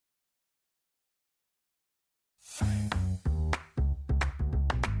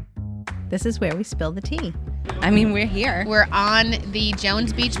This is where we spill the tea. I mean, we're here. We're on the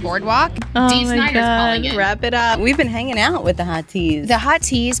Jones Beach Boardwalk. Oh Dee my Snyder's God. calling in. Wrap it up. We've been hanging out with the hot teas. The hot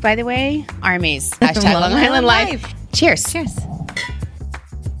teas, by the way, Armies. Hashtag Long Long Island Island Life. Life. Cheers. Cheers.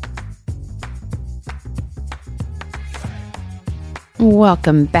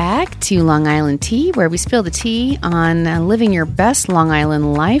 Welcome back to Long Island Tea, where we spill the tea on living your best Long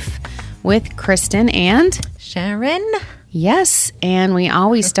Island life with Kristen and Sharon. yes. And we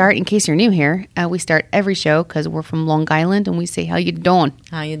always start, in case you're new here, we start every show because we're from Long Island and we say, how you doing?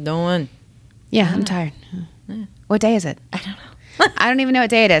 How you doing? Yeah, I'm tired. What day is it? I don't know. I don't even know what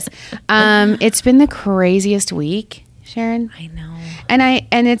day it is. It's been the craziest week, Sharon. I know.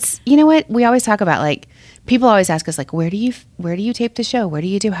 And it's, you know what? We always talk about, like, people always ask us, like, where do you tape the show? Where do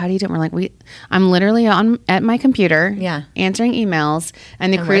you do? How do you do it? And we're like, I'm literally at my computer, answering emails,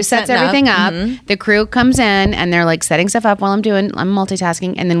 and the crew sets everything up. Mm-hmm. The crew comes in and they're like setting stuff up while I'm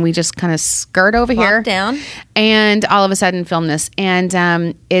multitasking, and then we just kind of skirt over here down, and all of a sudden film this.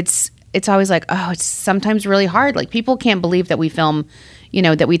 And it's always like, oh, it's sometimes really hard. Like, people can't believe that we film,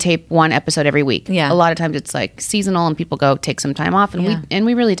 that we tape one episode every week. Yeah. A lot of times it's like seasonal and people go take some time off, and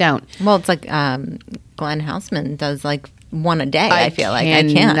we really don't. Well, it's like Glenn Houseman does like one a day. I feel like I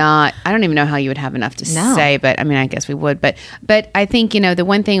can't. I don't even know how you would have enough to say, but I mean, I guess we would. But I think, the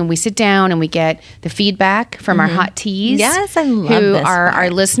one thing, when we sit down and we get the feedback from our hot teas, yes, I love who this are part. our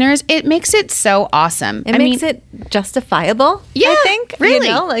listeners, it makes it so awesome. It makes it justifiable. Yeah, I think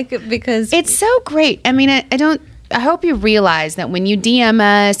really, because it's so great. I mean, I hope you realize that when you DM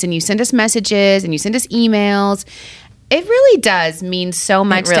us and you send us messages and you send us emails, it really does mean so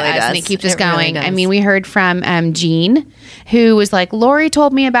much to us, and it keeps us going. Really, I mean, we heard from Jean, who was like, Lori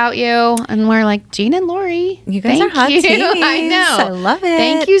told me about you. And we're like, Jean and Lori, you guys are hot teas. I know. I love it.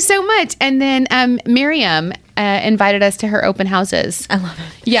 Thank you so much. And then Miriam invited us to her open houses. I love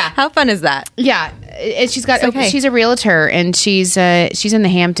it. Yeah. How fun is that? Yeah. She's a realtor, and she's in the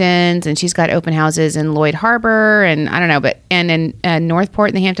Hamptons, and she's got open houses in Lloyd Harbor, and I don't know, and in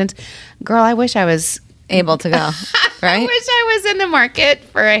Northport in the Hamptons. Girl, I wish I was able to go, right? I wish I was in the market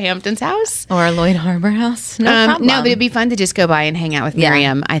for a Hamptons house. Or a Lloyd Harbor house. No problem. No, but it'd be fun to just go by and hang out with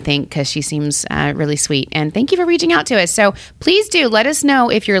Miriam, I think, because she seems really sweet. And thank you for reaching out to us. So please do let us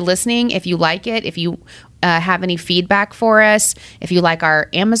know if you're listening, if you like it, if you have any feedback for us, if you like our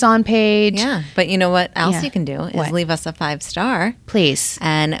Amazon page. Yeah, but you know what else you can do is leave us a 5-star. Please.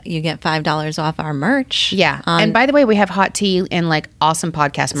 And you get $5 off our merch. Yeah. And by the way, we have hot tea and like awesome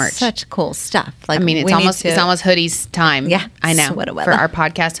podcast merch. Such cool stuff. Like, I mean, it's almost hoodies time. Yeah. I know. For our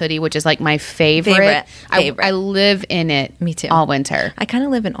podcast hoodie, which is like my favorite. I live in it. Me too. All winter. I kind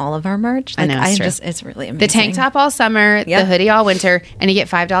of live in all of our merch. Like, I know. It's really amazing. The tank top all summer, the hoodie all winter, and you get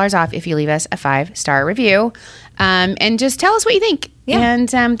 $5 off if you leave us a 5-star review. And just tell us what you think, and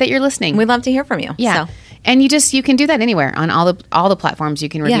that you're listening. We'd love to hear from you. Yeah, so. And you can do that anywhere on all the platforms. You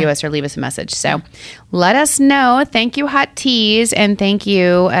can review us or leave us a message. So let us know. Thank you, hot teas, and thank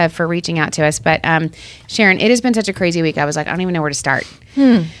you for reaching out to us. But Sharon, it has been such a crazy week. I was like, I don't even know where to start.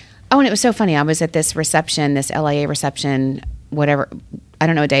 Oh, and it was so funny. I was at this reception, this LIA reception, whatever. I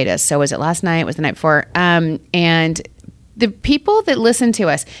don't know what day it is. So was it last night? Was the night before? And the people that listen to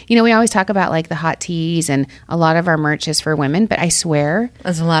us, we always talk about like the hot teas, and a lot of our merch is for women, but I swear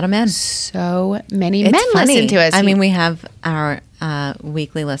there's a lot of men. So many men listen to us. I mean, we have our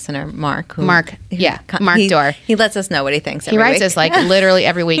weekly listener, Mark. Mark Dorr. He lets us know what he thinks every week. He writes us like literally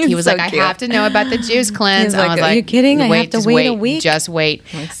every week. He was so like, cute. I have to know about the juice cleanse. He's like, I was are you kidding? I have to wait a week? Just wait.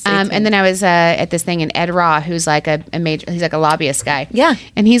 And then I was at this thing, and Ed Raw, who's like a major, he's like a lobbyist guy. Yeah.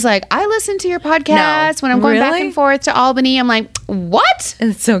 And he's like, I listen to your podcast when I'm going back and forth to Albany. I'm like, what?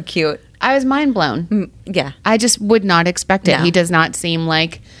 It's so cute. I was mind blown. Yeah. I just would not expect it. No. He does not seem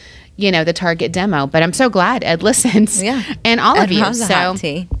like, the target demo, but I'm so glad Ed listens. Yeah. And all Ed of you. Ra's a hot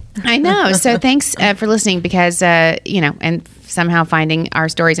tea. I know. So thanks for listening, because, and somehow finding our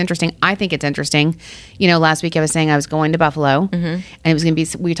stories interesting. I think it's interesting. Last week I was saying I was going to Buffalo, and it was going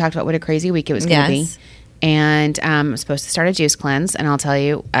to be, we talked about what a crazy week it was going to be. And I'm supposed to start a juice cleanse, and I'll tell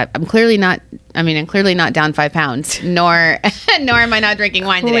you, I'm clearly not down 5 pounds, nor am I not drinking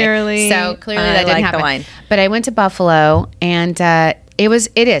wine today. So clearly that didn't happen. Wine. But I went to Buffalo, and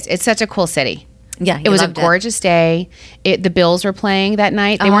it's such a cool city. Yeah, it was a gorgeous day. The Bills were playing that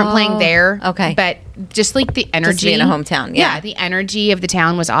night. They weren't playing there. Okay. But just like the energy. Just being a hometown. Yeah, the energy of the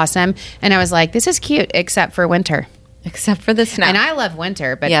town was awesome. And I was like, this is cute, except for winter. Except for the snow. And I love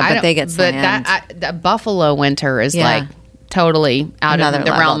winter. But they get slammed. But the Buffalo winter is like totally out of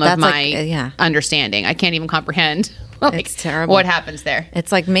the realm of my understanding. I can't even comprehend. It's terrible. What happens there?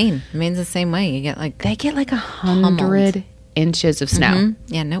 It's like Maine. Maine's the same way. They get like 100 inches of snow.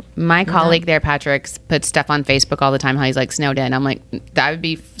 Yeah, nope. My colleague there, Patrick, puts stuff on Facebook all the time how he's like snowed in. I'm like, that would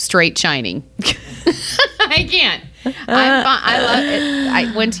be straight shining. I can't. I love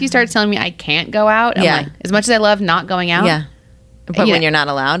it. Once he starts telling me I can't go out, I'm like, as much as I love not going out. Yeah. But when you're not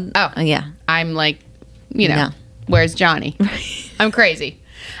allowed. Oh, yeah. I'm like, where's Johnny? I'm crazy.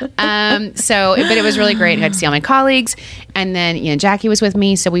 But it was really great. I had to see all my colleagues. And then, Jackie was with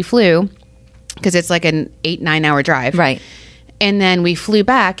me. So we flew because it's like an 8-9 hour drive. Right. And then we flew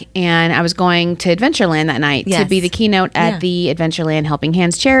back, and I was going to Adventureland that night to be the keynote at the Adventureland Helping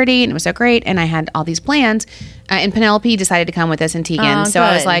Hands charity, and it was so great. And I had all these plans, and Penelope decided to come with us and Tegan. So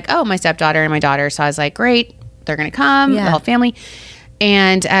I was like, my stepdaughter and my daughter. So I was like, great, they're going to come, the whole family.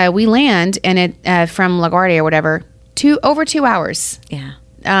 And we land, and it from LaGuardia or whatever, over 2 hours. Yeah.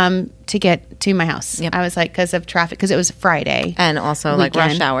 To get to my house. Yep. I was like, because of traffic, because it was Friday. And also like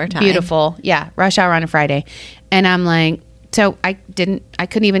rush hour time. Beautiful. Yeah, rush hour on a Friday. And I'm like, so I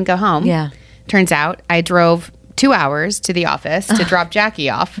couldn't even go home. Yeah. Turns out I drove 2 hours to the office to drop Jackie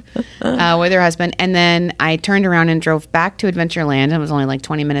off with her husband. And then I turned around and drove back to Adventureland. It was only like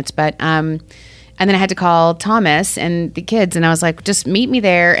 20 minutes, but, and then I had to call Thomas and the kids. And I was like, just meet me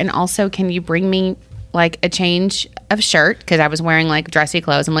there. And also, can you bring me like a change of shirt? Because I was wearing like dressy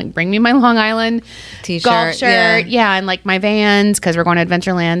clothes. I'm like, bring me my Long Island t-shirt, golf shirt. Yeah. And like my Vans, because we're going to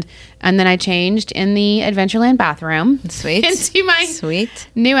Adventureland. And then I changed in the Adventureland bathroom. Sweet. Into my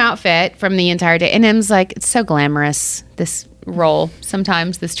new outfit from the entire day. And Em's like, it's so glamorous, this role.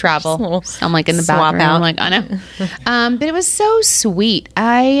 Sometimes this travel. I'm like in the bathroom. I'm like, I know. But it was so sweet.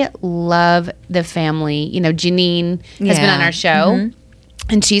 I love the family. Janine has been on our show. Mm-hmm.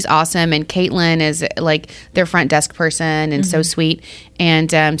 And she's awesome. And Caitlin is like their front desk person and so sweet.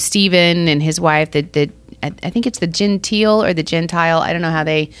 And Steven and his wife, I think it's the Gentile or the Gentile. I don't know how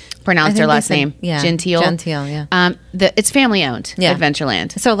they pronounce their last name. Yeah. Gentile, yeah. It's family owned,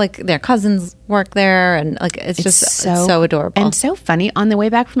 Adventureland. So like their cousins work there, and like it's just so adorable. And so funny. On the way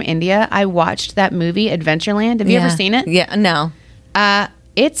back from India, I watched that movie, Adventureland. Have you ever seen it? Yeah, no.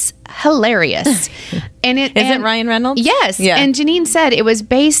 It's hilarious. And is it Ryan Reynolds? Yes. Yeah. And Janine said it was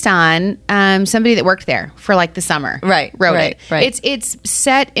based on somebody that worked there for like the summer. Right. Wrote it. Right. It's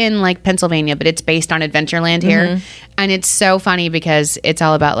set in like Pennsylvania, but it's based on Adventureland here. Mm-hmm. And it's so funny because it's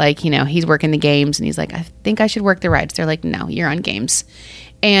all about like, he's working the games and he's like, I think I should work the rides. They're like, no, you're on games.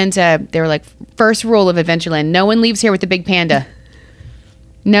 And they were like, first rule of Adventureland, no one leaves here with the big panda.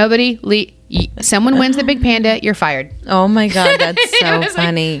 Someone wins the big panda, you're fired. Oh my God, that's so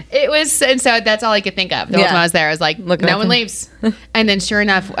funny. Like, it was, and so that's all I could think of. The whole time I was there, I was like, no one leaves. And then sure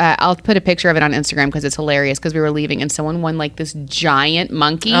enough, I'll put a picture of it on Instagram because it's hilarious because we were leaving and someone won like this giant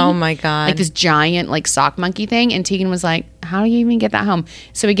monkey. Oh my God. Like this giant like sock monkey thing. And Tegan was like, how do you even get that home?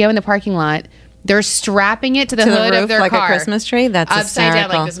 So we go in the parking lot. They're strapping it to the hood roof, of their like car. Like a Christmas tree? That's upside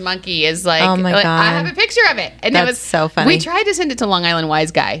hysterical. down, like this monkey is like, oh my God. I have a picture of it. And that's it was so funny. We tried to send it to Long Island Wise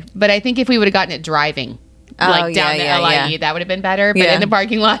Guy, but I think if we would have gotten it driving, down the LIE, that would have been better. But in the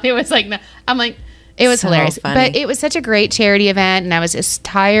parking lot, it was like, no. I'm like, it was hilarious. Funny. But it was such a great charity event, and I was just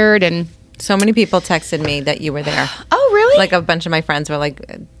tired and... So many people texted me that you were there. Oh, really? Like a bunch of my friends were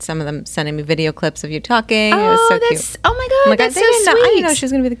like, some of them sending me video clips of you talking. It was so cute. Oh my God, like, that's so sweet. I didn't know she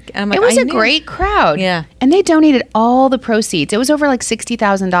was going to be the... I'm like, it was a great crowd. Yeah. And they donated all the proceeds. It was over like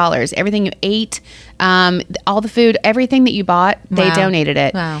 $60,000. Everything you ate, all the food, everything that you bought, they donated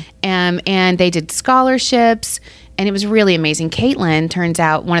it. Wow. And they did scholarships, and it was really amazing. Caitlin, turns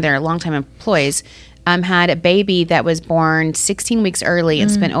out, one of their longtime employees, had a baby that was born 16 weeks early and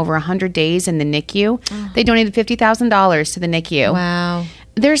spent over 100 days in the NICU. Oh. They donated $50,000 to the NICU. Wow.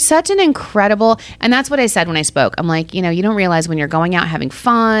 There's such an incredible, and that's what I said when I spoke. I'm like, you don't realize when you're going out having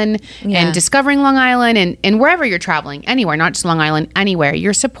fun and discovering Long Island and wherever you're traveling, anywhere, not just Long Island, anywhere,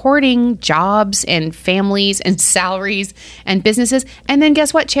 you're supporting jobs and families and salaries and businesses. And then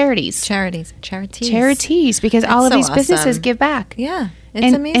guess what? Charities, because all of these businesses give back. Yeah.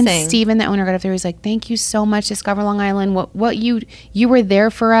 It's amazing. And Steven, the owner, got up there. He's like, "Thank you so much, Discover Long Island. What you were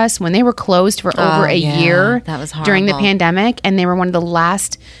there for us when they were closed for over a year. That was horrible. During the pandemic, and they were one of the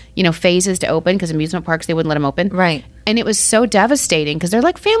last, phases to open because amusement parks they wouldn't let them open. Right. And it was so devastating because they're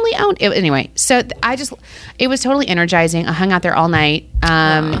like family owned. Anyway, so it was totally energizing. I hung out there all night.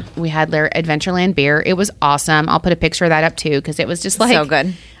 We had their Adventureland beer. It was awesome. I'll put a picture of that up too because it was just like so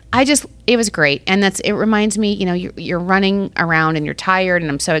good. It was great. And it reminds me, you're running around and you're tired and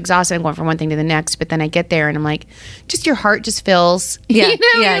I'm so exhausted. I'm going from one thing to the next. But then I get there and I'm like, just your heart just fills. Yeah.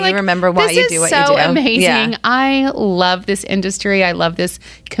 You remember why you do what you do. This is so amazing. Yeah. I love this industry. I love this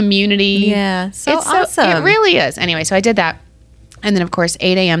community. Yeah. So awesome. It really is. Anyway, so I did that. And then, of course,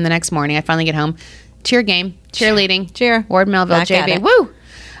 8 a.m. the next morning, I finally get home. cheer game, cheerleading, Cheer. Ward Melville, Back at JV. it. Woo!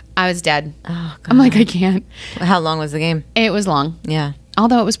 I was dead. Oh, God. I'm like, I can't. How long was the game? It was long. Yeah.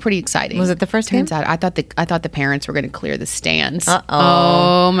 Although it was pretty exciting. Was it the first Turns game? out, I thought the parents were going to clear the stands. Uh-oh.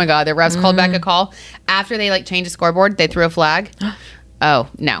 Oh my God! The refs called back a call after they like changed the scoreboard. They threw a flag. Oh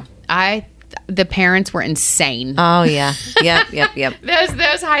no! The parents were insane. Oh yeah. Yep.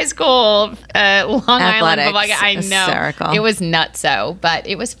 Those high school Long Island football. I know hysterical. it was nutso, but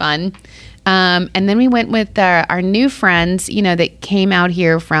it was fun. And then we went with our new friends. You know, that came out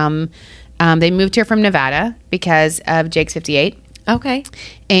here from. They moved here from Nevada because of Jake's 58. Okay.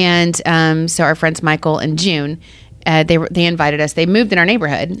 And so our friends Michael and June, they invited us. They moved in our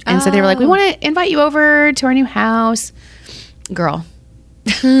neighborhood, and so they were like, "We want to invite you over to our new house." Girl,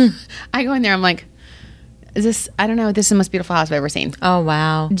 I go in there. I'm like, "Is this? I don't know. This is the most beautiful house I've ever seen." Oh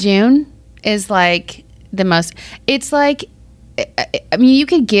wow. June is like the most. It's like, I mean, you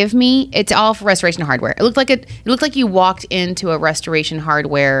could give me. It's all for Restoration Hardware. It looked like you walked into a Restoration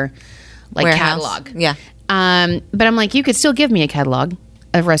Hardware Warehouse. catalog. Yeah. But I'm like, you could still give me a catalog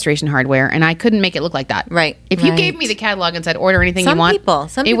of Restoration Hardware, and I couldn't make it look like that. Right. If you right. gave me the catalog and said, order anything Some you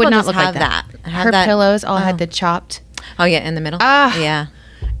want, some it people would not just look have like that. Have Her that- pillows all had the chopped. Oh yeah, in the middle. Yeah.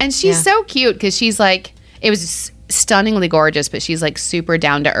 And she's Yeah. so cute because she's like, it was stunningly gorgeous, but she's like super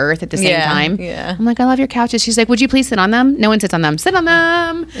down to earth at the same time. Yeah. I'm like, I love your couches. She's like, would you please sit on them? No one sits on them. Sit on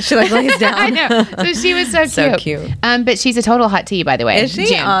them. She like lays down. I know. So she was so cute. So cute. But she's a total hot tea, by the way. Is she?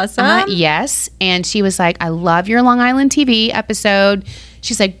 June. Awesome. Yes. And she was like, I love your Long Island TV episode.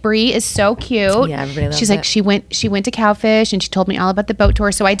 She's like, Bree is so cute. Yeah, everybody loves She's like, it. she went to Cowfish and she told me all about the boat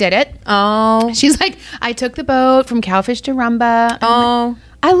tour, so I did it. Oh. She's like, I took the boat from Cowfish to Rumba. Oh.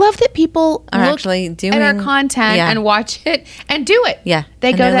 I love that people Are look actually doing at our content yeah. and watch it and do it. Yeah. They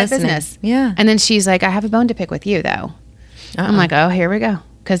And go to they're that listening. business. Yeah. And then she's like, I have a bone to pick with you, though. I'm like, oh, here we go.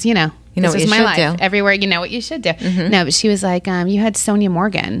 Because, You know this what is you my should life. do. Mm-hmm. Everywhere, you know what you should do. No, but she was like, you had Sonia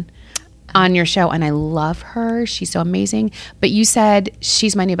Morgan on your show, and I love her. She's so amazing. But you said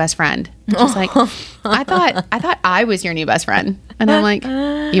she's my new best friend. And she's like, I thought I was your new best friend. And I'm like,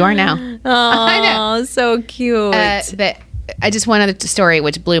 you are now. I know. Oh, so cute. But I just one other story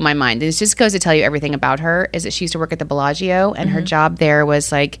which blew my mind. It just goes to tell you everything about her. Is that she used to work at the Bellagio, and her job there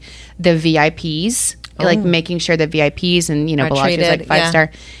was like the VIPs, like making sure the VIPs and Are Bellagio's treated, like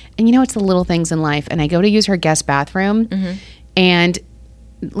 5-star. And it's the little things in life. And I go to use her guest bathroom, and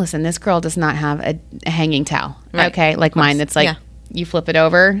listen, this girl does not have a hanging towel. Right. Okay, like mine. That's like. Yeah. You flip it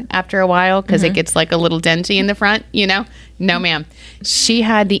over after a while because it gets like a little denty in the front, No, ma'am. She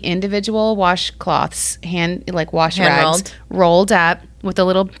had the individual washcloths, wash Hand rags, rolled up with a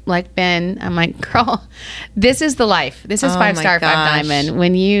little like bin. I'm like, girl, this is the life. This is Oh, my 5-star, 5 gosh. diamond.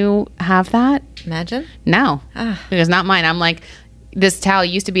 When you have that, Imagine. no, because not mine. I'm like, this towel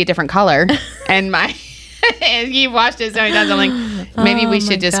used to be a different color, and my. And you washed it so many times. I'm like, maybe we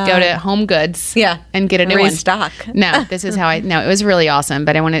should just go to Home Goods, and get a new Restock. one. No, this is how it was really awesome.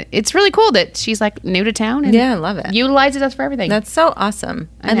 But it's really cool that she's like new to town. And Yeah, I love it. utilizes us for everything. That's so awesome.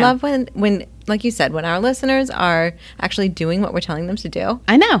 I know. love when, like you said, when our listeners are actually doing what we're telling them to do.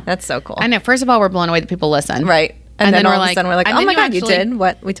 I know. That's so cool. I know. First of all, we're blown away that people listen. Right. And then we're all of a sudden we're like, and oh then my God, you actually- did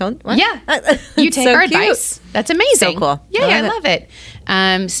what we told? What? Yeah. You take So our cute. advice. That's amazing. So cool. Yeah, I I love love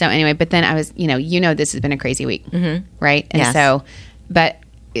it. So anyway, but then I was, this has been a crazy week. Right? And Yes. so, but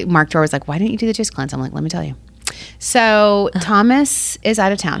Mark Tor was like, why didn't you do the Just Cleanse? I'm like, let me tell you. So Thomas is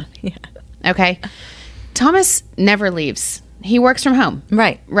out of town. Yeah. Okay. Thomas never leaves. He works from home.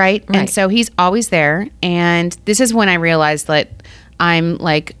 Right. Right. And so he's always there. And this is when I realized that I'm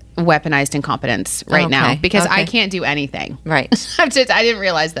like weaponized incompetence right now because I can't do anything. Right. I didn't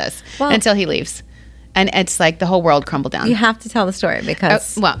realize this until he leaves. And it's like the whole world crumbled down. You have to tell the story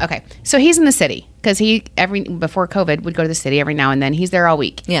because. Okay. So he's in the city because before COVID would go to the city every now and then. He's there all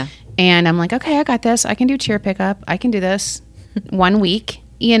week. Yeah. And I'm like, okay, I got this. I can do cheer pickup. I can do this 1 week,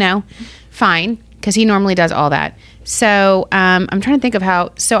 fine. Because he normally does all that. So I'm trying to think of how.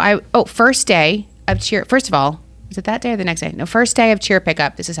 First day of cheer. First of all, was it that day or the next day? No, first day of cheer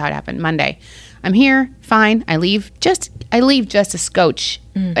pickup. This is how it happened. Monday. I'm here, fine. I leave just a scotch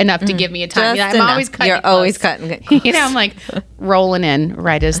enough to give me a time. Just I'm enough. always cutting. You're it close. always cutting it close. I'm like rolling in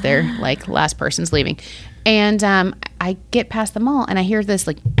right as their like last person's leaving, and I get past the mall and I hear this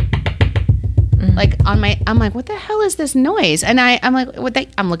like on my. I'm like, what the hell is this noise? And I'm like,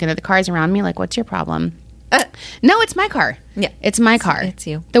 I'm looking at the cars around me like, what's your problem? No, it's my car. Yeah. It's my car. It's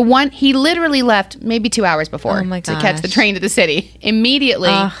you. The one he literally left maybe 2 hours before Oh my to catch the gosh. train to the city.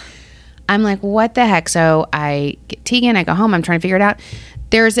 Immediately, I'm like, what the heck? So I get Tegan, I go home, I'm trying to figure it out.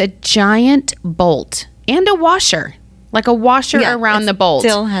 There's a giant bolt and a washer, like a washer around it the bolt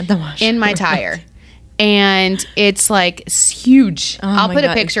still had the washer. in my tire. And it's like huge. Oh I'll my put a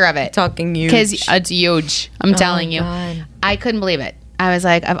God. picture of it. Talking huge. Because it's huge. I'm telling you. God. I couldn't believe it. I was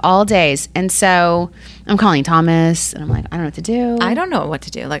like, of all days. And so I'm calling Thomas and I'm like, I don't know what to do. I don't know what to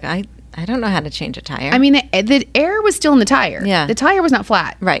do. Like, I don't know how to change a tire. I mean, the air was still in the tire. Yeah. The tire was not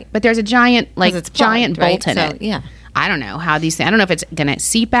flat. Right. But there's a giant, like, it's giant plugged, bolt in right? So, it. yeah. I don't know how these things, I don't know if it's going to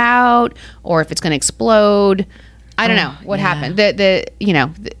seep out or if it's going to explode. I don't know what happened.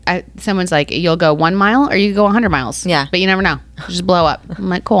 Someone's like, you'll go 1 mile or you can go 100 miles. Yeah. But you never know. It'll just blow up. I'm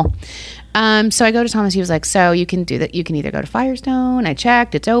like, cool. So I go to Thomas. He was like, so you can do that. You can either go to Firestone. I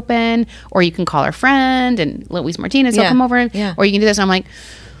checked. It's open. Or you can call our friend and Luis Martinez will Yeah. come over. Yeah. Or you can do this. And I'm like,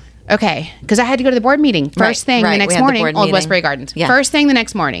 okay. Because I had to go to the board meeting first thing the right. next We had the morning. board Old meeting. Westbury Gardens. Yeah. First thing the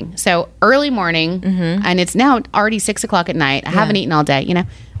next morning. So early morning. And it's now already 6 o'clock at night. I haven't eaten all day,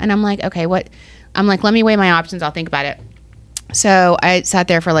 And I'm like, okay, what? I'm like, let me weigh my options. I'll think about it. So I sat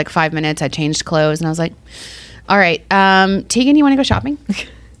there for like 5 minutes. I changed clothes and I was like, all right, Tegan, you want to go shopping?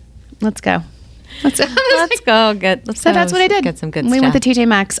 Let's go. Let's go. So That's what I did. Get some good we stuff. went to TJ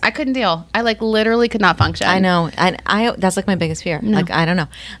Maxx. I couldn't deal. I like literally could not function. I know. I that's like my biggest fear. Like, I don't know.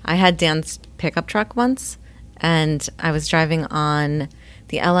 I had Dan's pickup truck once, and I was driving on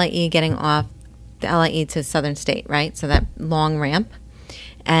the LIE, getting off the LIE to Southern State, right? So that long ramp.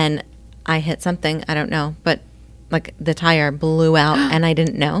 And I hit something, I don't know, but like the tire blew out and I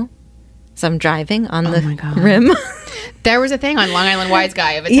didn't know. So I'm driving on the rim. There was a thing on Long Island Wise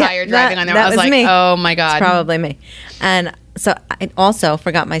Guy of a Yeah, tire driving on there. that I was was like, me. oh my God. It's probably me. And so I also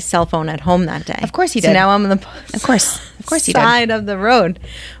forgot my cell phone at home that day. Of course you So did. now I'm on the Of course you did. side of the road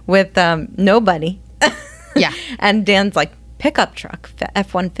with nobody. Yeah. And Dan's like pickup truck,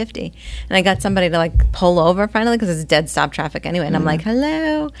 F-150. And I got somebody to like pull over finally because it's dead stop traffic anyway. And I'm like,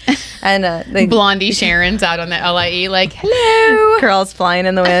 hello. And they Blondie Sharon's out on the LIE like, hello. curls flying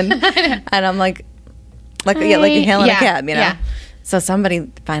in the wind. And I'm like hailing a cab, Yeah. So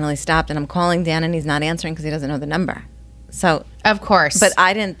somebody finally stopped and I'm calling Dan and he's not answering because he doesn't know the number. So Of course. but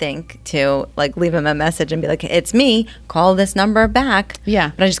I didn't think to like leave him a message and be like, it's me, call this number back.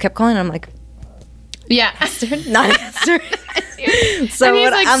 Yeah. But I just kept calling. I'm like, yeah. not answering. So I mean,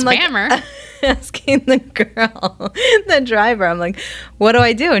 he's what, like I'm spammer. like asking the girl, the driver, I'm like, what do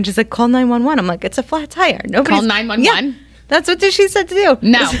I do? And she's like, call 911. I'm like, it's a flat tire. Nobody's Call 911? Yeah, that's what she said to do.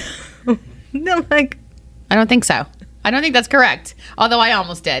 No. I'm like, I don't think so. I don't think that's correct. Although I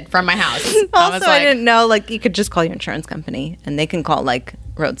almost did from my house. also I didn't know like you could just call your insurance company and they can call like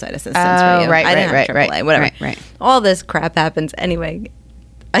roadside assistance for you. Right, I didn't right, have right, AAA, whatever. right. All this crap happens anyway.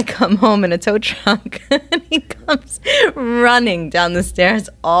 I come home in a tow truck and he comes running down the stairs,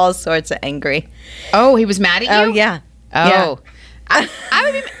 all sorts of angry. Oh, he was mad at you? Oh yeah. Oh. Yeah. I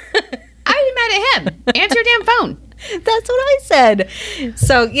would be mad at him. Answer your damn phone. That's what I said.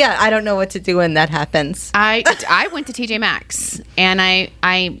 So yeah, I don't know what to do when that happens. I went to TJ Maxx and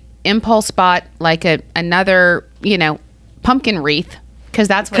I impulse bought like another, pumpkin wreath because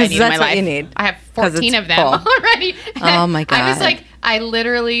that's what I need in my that's what life. you need. I have 'Cause 14 it's of them full. already. Oh, my I was God. like, I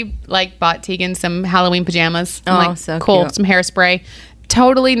literally like bought Tegan some Halloween pajamas. I'm Oh, like, so cool, cute. some hairspray.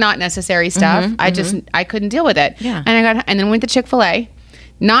 Totally not necessary stuff. I couldn't deal with it. Yeah. And then went to Chick-fil-A.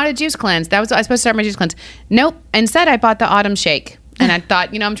 Not a juice cleanse. I was supposed to start my juice cleanse. Nope. Instead, I bought the autumn shake, and I thought,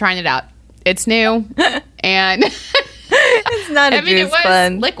 I'm trying it out. It's new, and It's not a juice it was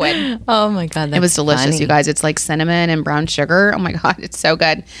cleanse. liquid. Oh my god, that's It was delicious, funny. you guys. It's like cinnamon and brown sugar. Oh my god, it's so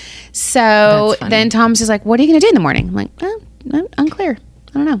good. So That's funny. then Thomas is like, "What are you going to do in the morning?" I'm like, I'm unclear.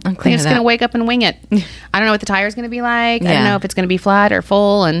 I don't know. I think I'm just that. going to wake up and wing it. I don't know what the tire's going to be like. I don't Yeah. know if it's going to be flat or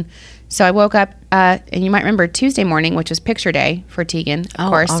full. And so I woke up, and you might remember Tuesday morning, which was picture day for Tegan, of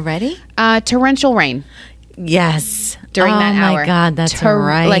course. Already? Torrential rain Yes. during that hour. Oh my god, that's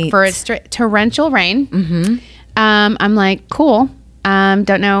right. Like for a torrential rain. Mm-hmm. I'm like, cool.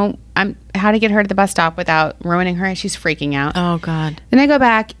 Don't know how to get her to the bus stop without ruining her. She's freaking out. Oh god. Then I go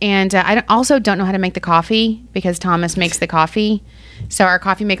back and also don't know how to make the coffee because Thomas makes the coffee. So our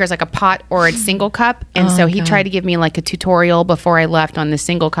coffee maker is like a pot or a single cup. And so he God. tried to give me like a tutorial before I left on the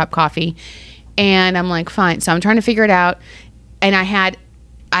single cup coffee. And I'm like, fine. So I'm trying to figure it out. And I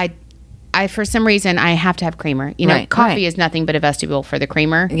for some reason, I have to have creamer. Right, Coffee right. is nothing but a vestibule for the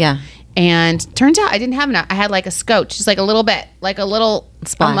creamer. Yeah. And turns out I didn't have enough. I had like a scotch, just like a little bit, like a little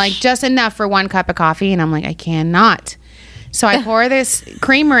Splash. I'm like just enough for 1 cup of coffee. And I'm like, I cannot. So I pour this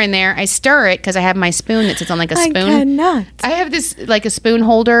creamer in there. I stir it because I have my spoon that sits on like a spoon. I cannot. I have this like a spoon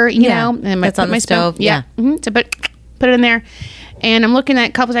holder, Yeah, and I that's put on my the spoon- stove, yeah. Mm-hmm. So put it in there, and I'm looking at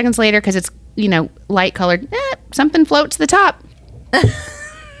a couple seconds later because it's light colored. Something floats to the top.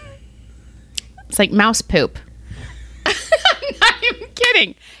 It's like mouse poop. I'm not even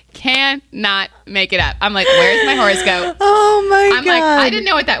kidding. cannot make it up. I'm like, where's my horoscope? Oh my God. I'm like, I didn't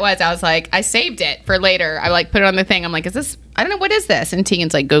know what that was. I was like, I saved it for later. I like put it on the thing. I'm like, is this, I don't know, what is this? And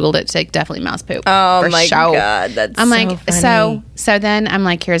Tegan's like Googled it. She's like, definitely mouse poop. Oh for my show. God. That's I'm so like, funny. so then I'm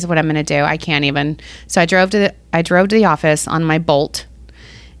like, here's what I'm going to do. I can't even. So I drove to the office on my Bolt.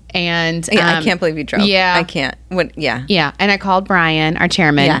 And yeah, I can't believe you drove. Yeah. I can't. What? Yeah. Yeah. And I called Brian, our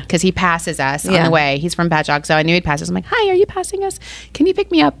chairman, Yeah. because he passes us on Yeah. the way. He's from Patchogue, so I knew he'd pass us. I'm like, hi, are you passing us? Can you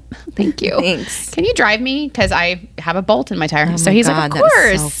pick me up? Thank you. Thanks. Can you drive me? Because I have a bolt in my tire. Oh so my he's God, like, of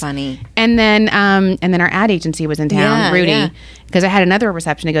that is course. so funny. And then our ad agency was in town, Yeah, Rudy, yeah. because I had another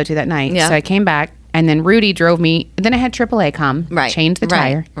reception to go to that night. Yeah. So I came back, and then Rudy drove me. Then I had AAA come, change the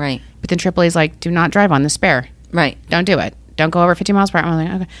tire. Right. But then AAA's like, do not drive on the spare. Right. Don't do it. Don't go over 50 miles per hour. I'm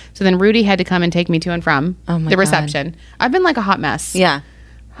like, okay. So then Rudy had to come and take me to and from Oh my the God. reception. I've been like a hot mess. Yeah.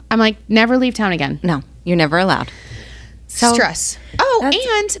 I'm like, never leave town again. No, you're never allowed. So Stress. Oh,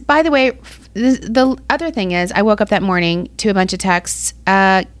 and by the way, the other thing is, I woke up that morning to a bunch of texts.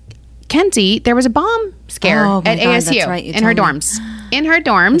 Kenzie, there was a bomb scare Oh my at God, ASU that's right, you in her told me. dorms. In her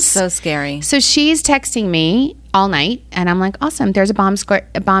dorms. so scary. So she's texting me all night, and I'm like, awesome. There's a bomb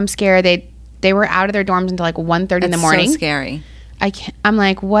scare. They were out of their dorms until like 1:30 in the morning. So scary. I'm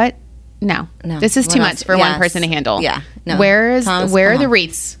like, what? No. This is What too else? much for one person to handle. Yeah. No. Where Thomas, are come the on.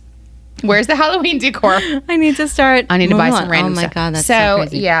 wreaths? Where's the Halloween decor? I need to start. I need to buy moving some on. random Oh my stuff. God, that's so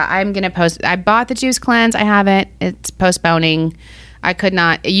crazy. Yeah, I'm gonna post. I bought the juice cleanse. I haven't. It's postponing. I could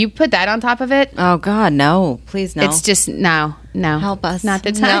not. You put that on top of it. Oh God, no! Please no. It's just no. Help us. Not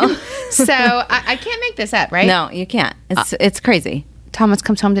the time. No. So I can't make this up, right? No, you can't. It's crazy. Thomas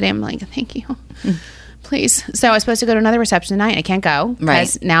comes home today. I'm like, thank you. Please. So I was supposed to go to another reception tonight. I can't go. Right.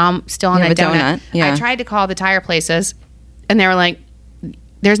 Because now I'm still on You a have a donut. donut, yeah. I tried to call the tire places, and they were like,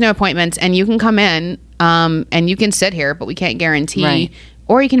 there's no appointments, and you can come in, and you can sit here, but we can't guarantee. Right.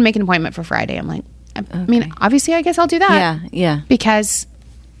 Or you can make an appointment for Friday. I'm like, I mean, obviously, I guess I'll do that. Yeah. Because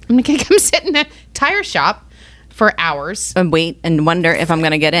I'm going to come sit in a tire shop for hours. And wait and wonder if I'm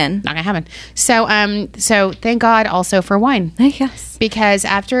going to get in. Not gonna happen. So thank God also for wine. Yes. Because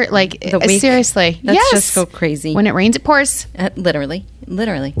after like The week. seriously, Let's yes, just go crazy. When it rains, it pours. Literally.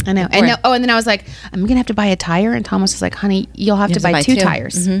 I know. And then I was like, I'm gonna have to buy a tire. And Thomas was like, honey, you'll have to buy two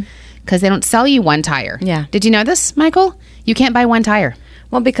tires because they don't sell you one tire. Yeah. Did you know this, Michael? You can't buy one tire.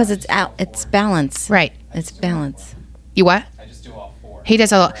 Well, because it's out. It's balance. Right. It's balance. You what? I just do all four. He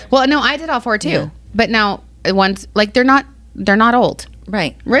does all. Well, no, I did all four too. Yeah. But now ones like they're not old.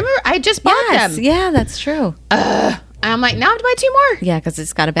 Right. Remember, I just bought Yes. them. Yeah, that's true. I'm like, now I have to buy two more. Yeah, because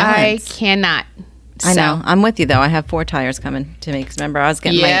it's got a I balance. cannot. I So- know. I'm with you though. I have 4 tires coming to me. Because remember, I was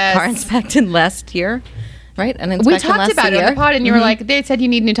getting Yes. my car inspected last year, right? An We inspection talked last about it year. on the pod, and you were like, they said you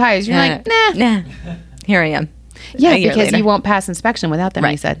need new tires. You're like, nah. Nah. Here I am. Yeah, A year because later. you won't pass inspection without them.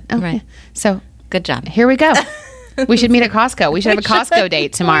 Right. You said, oh, Right. yeah. So Good job. here we go. We should meet at Costco. We should have a Costco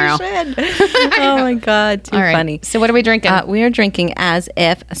date tomorrow. Oh my God, too All right. funny. So what are we drinking? We are drinking As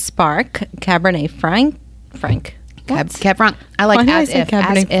If Spark Cabernet Franc. Cab Franc. I like Why do I as say if.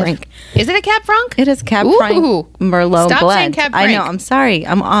 Cabernet As if. Franc? Is it a Cab Franc? It is Cab Ooh. Franc Merlot Stop saying blend. Cab I know. Franc. I'm sorry.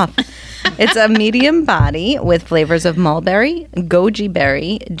 I'm off. It's a medium body with flavors of mulberry, goji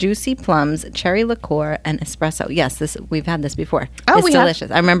berry, juicy plums, cherry liqueur, and espresso. Yes, we've had this before. Oh, it's we have?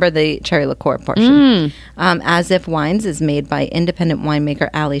 delicious. I remember the cherry liqueur portion. As If Wines is made by independent winemaker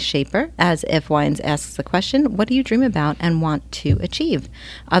Ali Shaper. As If Wines asks the question, what do you dream about and want to achieve?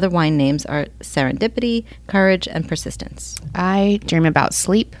 Other wine names are serendipity, courage, and persistence. I dream about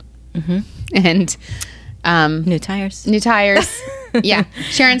sleep and New tires. new tires. Yeah.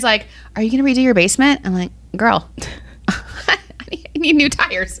 Sharon's like, are you going to redo your basement? I'm like, girl, I need new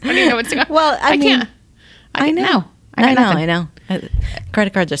tires. I don't even know what's going on. Well, I mean, can't. I know. No. I got know. nothing. I know.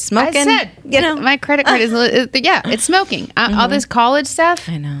 Credit cards are smoking. I said, you know. my credit card is, it's smoking. All this college stuff.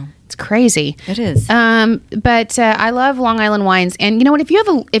 I know. It's crazy. It is. But I love Long Island wines, and you know what? If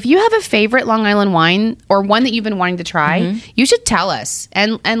you have a favorite Long Island wine or one that you've been wanting to try, you should tell us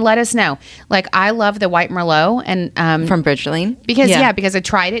and let us know. Like I love the White Merlot, and From Bridgeline. because I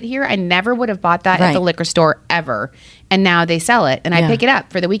tried it here. I never would have bought that at the Right. liquor store ever, and now they sell it, and I Yeah. pick it up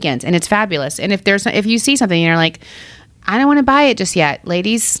for the weekends, and it's fabulous. And if you see something and you're like, I don't want to buy it just yet,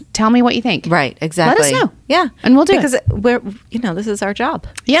 ladies, tell me what you think. Right, exactly. Let us know. Yeah. And we'll do because it. we're, this is our job.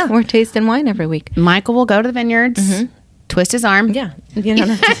 Yeah. We're tasting wine every week. Michael will go to the vineyards, twist his arm. Yeah. You don't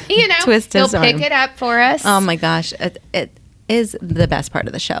have to you know, twist his he'll arm. pick it up for us. Oh my gosh. is the best part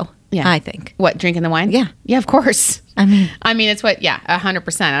of the show. Yeah. I think. What, drinking the wine? Yeah. Yeah, of course. I mean, it's what,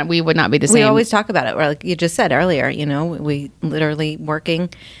 100%. We would not be the same. We always talk about it. Or like you just said earlier, we literally working,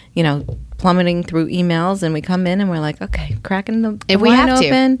 plummeting through emails, and we come in and we're like, okay, cracking the if we wine have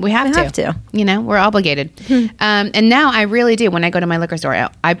open. to. We have to. We're obligated. And now I really do. When I go to my liquor store,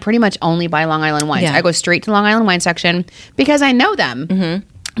 I pretty much only buy Long Island wines. Yeah. I go straight to Long Island wine section because I know them. Mm-hmm.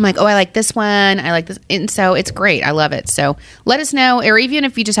 I'm like, oh, I like this one. I like this. And so it's great. I love it. So let us know. Or even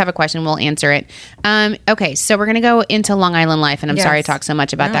if you just have a question, we'll answer it. Okay. So we're going to go into Long Island life. And I'm sorry I talked so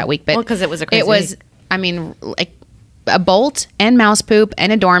much about that week. But because it was a crazy week. Like a bolt and mouse poop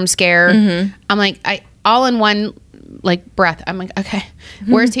and a dorm scare. Mm-hmm. I'm like, all in one like breath. I'm like, okay,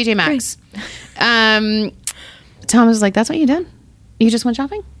 where's TJ Maxx? Tom was like, that's what you did? You just went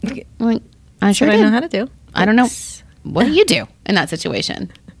shopping? I'm like, I sure did. I know how to do. I don't know. What do you do in that situation?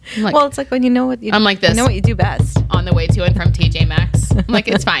 Like, well, it's like when you know what you I'm like this. You know what you do best. On the way to and from TJ Maxx. I'm like,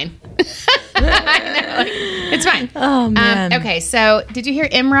 it's fine. I know, like, it's fine. Oh, man. Okay, so did you hear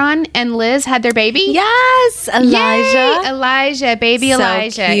Imran and Liz had their baby? Yes, Elijah. Yay, Elijah, baby so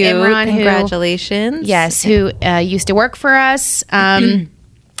Elijah. Cute. Imran, congratulations. Who used to work for us.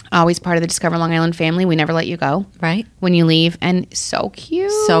 Always part of the Discover Long Island family. We never let you go. Right. When you leave. And so cute.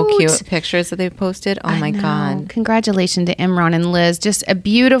 So cute. Pictures that they posted. Oh, my God. Congratulations to Imran and Liz. Just a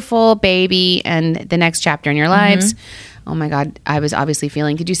beautiful baby and the next chapter in your lives. Oh, my God. I was obviously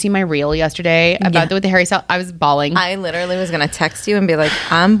feeling. Did you see my reel yesterday about with the Harry Styles? I was bawling. I literally was going to text you and be like,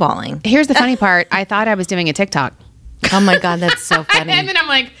 I'm bawling. Here's the funny part. I thought I was doing a TikTok. Oh, my God. That's so funny. And then I'm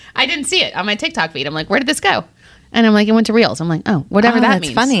like, I didn't see it on my TikTok feed. I'm like, where did this go? And I'm like, it went to Reels. I'm like, oh, whatever that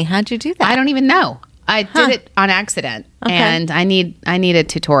means. That's funny. How'd you do that? I don't even know. I did it on accident. Okay. And I need a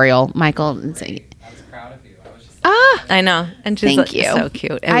tutorial, Michael. I was proud of you. I was just I know. And she's thank you. So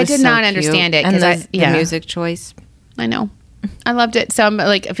cute. I did not understand it. And the music choice. I know. I loved it. So I'm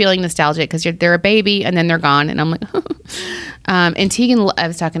like feeling nostalgic because they're a baby and then they're gone. And I'm like, and Tegan, I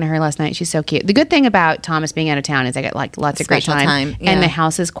was talking to her last night. She's so cute. The good thing about Thomas being out of town is I get like lots of great time. Yeah. And the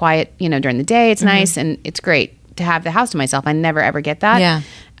house is quiet, during the day. It's nice and it's great to have the house to myself. I never ever get that. Yeah.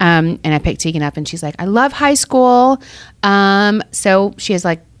 And I picked Tegan up and she's like, I love high school. So she has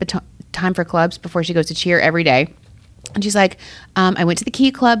like time for clubs before she goes to cheer every day. And she's like, I went to the Key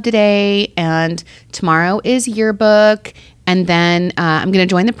Club today and tomorrow is yearbook. And then I'm going to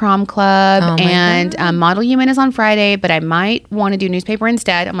join the prom club and Model UN is on Friday, but I might want to do newspaper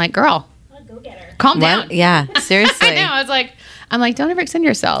instead. I'm like, girl, go get her. Calm down. Yeah, seriously. I know. I'm like, don't overextend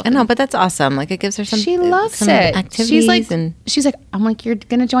yourself. I know, but that's awesome. Like, it gives her some. She loves some it. Activities. She's like, I'm like, you're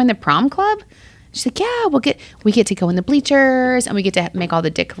gonna join the prom club? She's like, yeah, we get to go in the bleachers and we get to make all the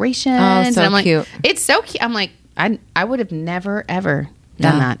decorations. Oh, so and I'm cute. Like, it's so cute. I'm like, I would have never ever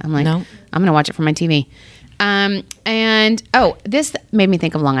done that. I'm like, no. I'm gonna watch it from my TV. And this made me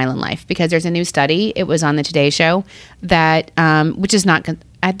think of Long Island life because there's a new study. It was on the Today Show that, which is not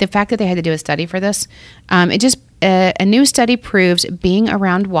the fact that they had to do a study for this. It just a new study proves being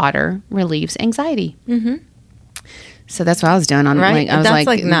around water relieves anxiety. Mm-hmm. So that's what I was doing. I'm going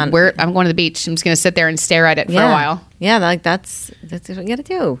to the beach. I'm just going to sit there and stare at it for a while. Yeah, like that's what you got to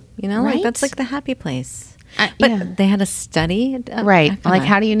do. Right? Like that's like the happy place. But they had a study, right? Like,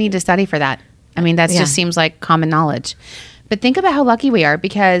 how do you need to study for that? I mean, that just seems like common knowledge. But think about how lucky we are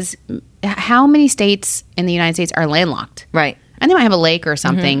because how many states in the United States are landlocked? Right. And they might have a lake or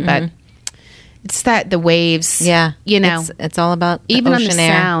something, but it's that the waves. Yeah. It's all about the even ocean on the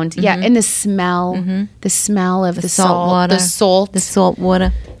air. sound. Mm-hmm. Yeah. And the smell of the salt water. The salt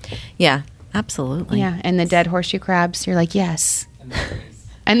water. Yeah, absolutely. Yeah. And the dead horseshoe crabs. You're like, yes.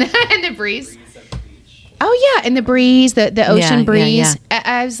 And the breeze. and the breeze. Oh yeah, and the breeze, the ocean breeze. Yeah.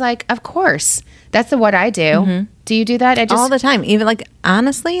 I was like, of course, that's what I do. Mm-hmm. Do you do that? All the time. Even like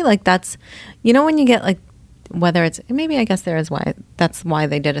honestly, like that's when you get like whether it's maybe I guess that's why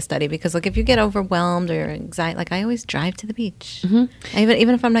they did a study because like if you get overwhelmed or anxiety, like I always drive to the beach, even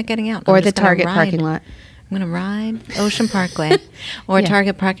if I'm not getting out or the Target parking lot. I'm gonna ride Ocean Parkway or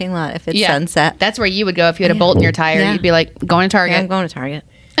Target parking lot if it's sunset. That's where you would go if you had a bolt in your tire. You'd be like, going to Target. Yeah, I'm going to Target.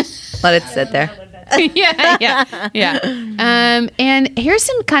 Let it sit there. yeah. And here's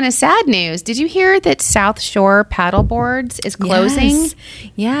some kind of sad news. Did you hear that South Shore Paddleboards is closing?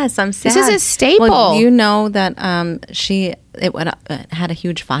 Yes, I'm sad. This is a staple. Well, you know that it had a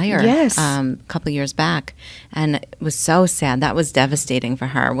huge fire. Yes. A couple of years back, and it was so sad. That was devastating for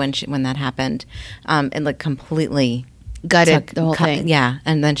her when that happened. It like completely gutted the whole thing. Yeah,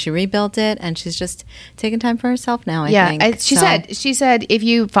 and then she rebuilt it, and she's just taking time for herself now. I think. She said if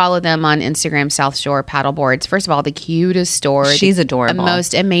you follow them on Instagram, South Shore Paddleboards. First of all, the cutest store. She's adorable. The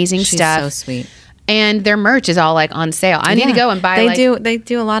most amazing stuff. So sweet. And their merch is all like on sale. I need to go and buy. They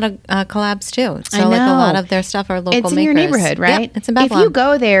do a lot of collabs too. So I know. like a lot of their stuff are local. It's in makers. your neighborhood, right? Yep, it's in Bethlehem. If you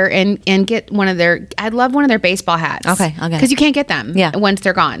go there and get one of their, I'd love one of their baseball hats. Okay, I'll get it. Because you can't get them. Yeah. Once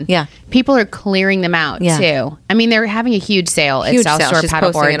they're gone. Yeah. People are clearing them out too. I mean, they're having a huge sale at South Shore She's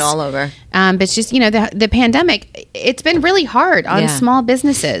Paddleboards. posting it all over. But it's just the pandemic. It's been really hard on small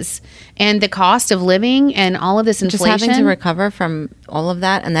businesses, and the cost of living and all of this inflation. Just having to recover from all of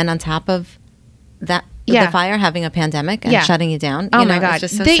that, and then on top of that. The fire, having a pandemic and shutting you down. Oh you know, my God. it's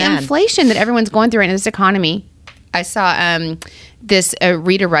just so the sad. inflation that everyone's going through in this economy. I saw this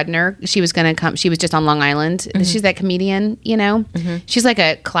Rita Rudner. She was going to come. She was just on Long Island. She's that comedian, you know. She's like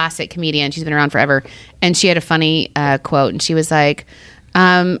a classic comedian. She's been around forever. And she had a funny quote. And she was like,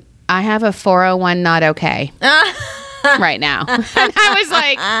 I have a 401 not okay. Right now. And I was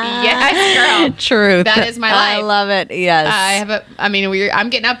like, yes, girl. Truth. That is my life. I love it. Yes. I'm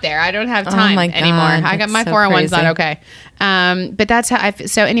getting up there. I don't have time my God, anymore. I got my so 401's not crazy. okay. But that's how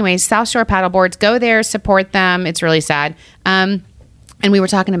so anyways, South Shore Paddleboards, go there, support them. It's really sad. And we were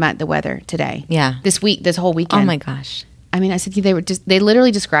talking about the weather today. Yeah. This whole weekend. Oh my gosh. I mean, I said they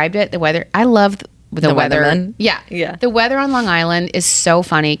literally described it, the weather. I love the weather. weatherman? Yeah. Yeah. The weather on Long Island is so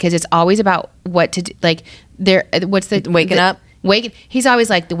funny because it's always about what to do. Like, what's the Waking up? He's always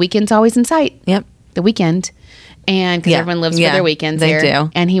like, the weekend's always in sight. Yep. The weekend. And because everyone lives for their weekends they here.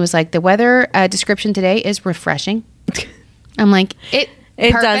 do. And he was like, the weather description today is refreshing. I'm like,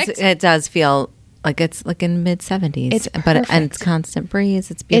 It does feel like it's like in mid 70s. It's and it's constant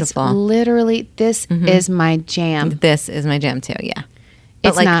breeze. It's beautiful. It's literally, this is my jam. This is my jam too. Yeah. But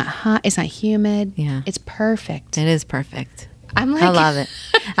It's not hot. It's not humid. Yeah. It's perfect. It is perfect. I'm like, I love it.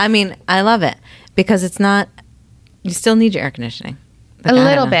 I mean, I love it because it's not. You still need your air conditioning. A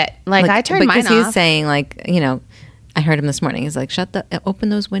little bit. Like, I turned mine because he's off. saying like, you know, I heard him this morning. He's like, open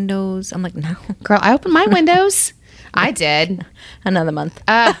those windows. I'm like, no, Girl, I opened my windows. I did. another month.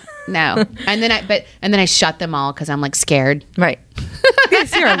 No. And then I shut them all because I'm like scared. Right.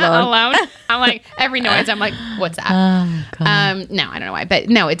 Yes, you're alone. I'm like, every noise, I'm like, what's that? Oh, God. No, I don't know why. But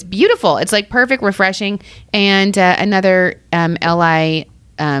no, it's beautiful. It's like perfect, refreshing. And another LI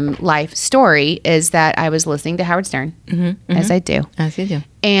life story is that I was listening to Howard Stern, as I do. As you do.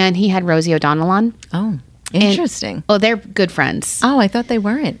 And he had Rosie O'Donnell on. Oh, interesting. Well, they're good friends. Oh, I thought they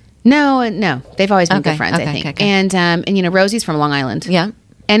weren't. No, they've always been good Okay, friends, I okay, think. okay. And you know, Rosie's from Long Island. Yeah.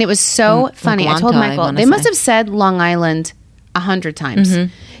 And it was so funny. I told Wanta, I Michael, wanna they must say. have said Long Island 100 times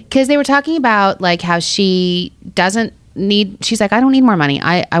because they were talking about like how she doesn't need. She's like, I don't need more money.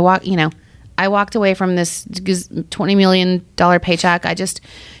 I walked away from this $20 million paycheck.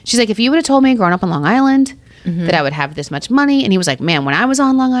 She's like, if you would have told me growing up on Long Island that I would have this much money. And he was like, man, when I was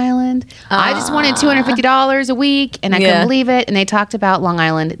on Long Island, I just wanted $250 a week and I couldn't believe it. And they talked about Long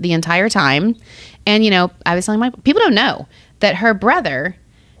Island the entire time. And, you know, I was telling Michael, people don't know that her brother,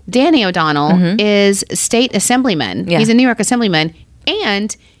 Danny O'Donnell, is state assemblyman. Yeah. He's a New York assemblyman.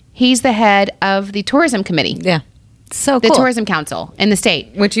 And he's the head of the tourism committee. Yeah. So The cool. tourism council in the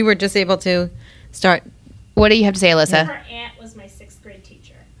state. Which you were just able to start. What do you have to say, Alyssa? Her aunt was my 6th grade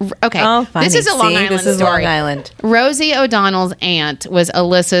teacher. Okay. Oh, funny. This is a Long See, Island this is story. Long Island. Rosie O'Donnell's aunt was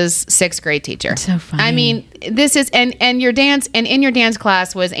Alyssa's 6th grade teacher. So funny. I mean, this is and your dance and in your dance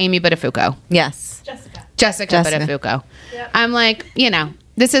class was Amy Buttafuoco. Yes. Jessica. Buttafuoco. Yep. I'm like, you know,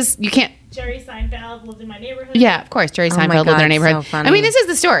 this is you can't. Jerry Seinfeld lived in my neighborhood. Yeah, of course, Jerry Oh my Seinfeld lived in God, their neighborhood. so funny. I mean, this is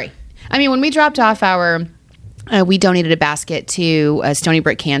the story. I mean, when we dropped off we donated a basket to Stony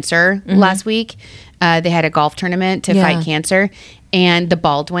Brook Cancer last week. They had a golf tournament to fight cancer. And the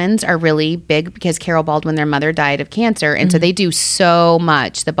Baldwins are really big because Carol Baldwin, their mother, died of cancer. And so they do so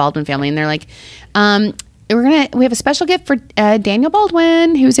much, the Baldwin family. And they're like, we have a special gift for Daniel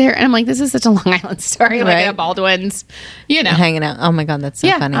Baldwin, who's here. And I'm like, this is such a Long Island story. Like, Right. the Baldwins, you know. Hanging out. Oh my God, that's so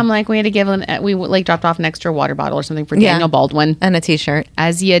funny. I'm like, we had to give we like dropped off an extra water bottle or something for Yeah. Daniel Baldwin. And a t-shirt.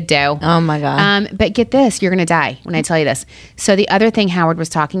 As you do. Oh my God. But get this, you're going to die when I tell you this. So the other thing Howard was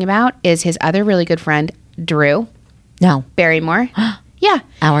talking about is his other really good friend, Drew No. Barrymore. Yeah.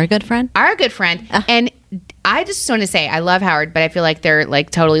 Our good friend? Our good friend. And I just want to say, I love Howard, but I feel like they're like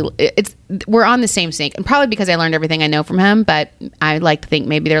totally, we're on the same sync. And probably because I learned everything I know from him, but I like to think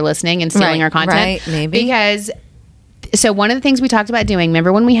maybe they're listening and stealing Right, our content. right, maybe. Because, so one of the things we talked about doing,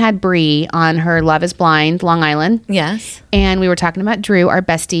 remember when we had Bree on her Love is Blind, Long Island? Yes. And we were talking about Drew, our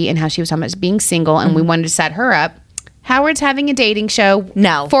bestie, and how she was talking about being single, and we wanted to set her up. Howard's having a dating show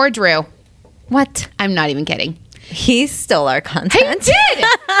No. for Drew. What? I'm not even kidding. He stole our content. He did.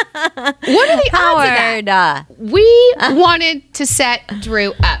 What are the odds of that? Howard. We wanted to set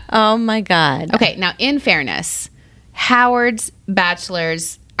Drew up. Oh my God. Okay, now in fairness, Howard's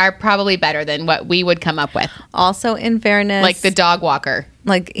bachelors are probably better than what we would come up with. Also, in fairness, Like the dog walker.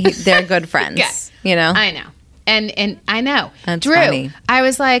 like they're good friends. Yeah. You know, I know. And I know. That's Drew, funny. I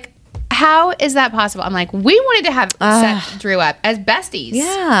was like, how is that possible? I'm like, we wanted to have set Drew up as besties.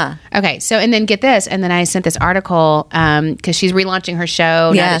 yeah. Okay, so and then get this, and then I sent this article because she's relaunching her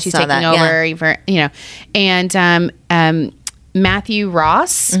show Yeah, now I that she's saw taking that, over, for, and Matthew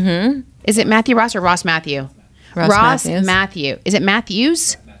Ross. Mm-hmm. Is it Matthew Ross or Ross Matthew? Ross Matthews. Matthew. Is it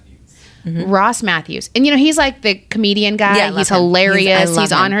Matthews? Matthews. Ross Matthews, and he's like the comedian guy. Yeah, I love he's him. hilarious. I love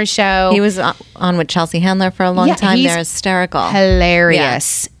He's on him. her show. He was on with Chelsea Handler for a long Yeah, time. he's They're hysterical.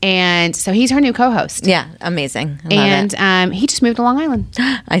 hilarious, and so he's her new co-host. Yeah, amazing. I love And he just moved to Long Island.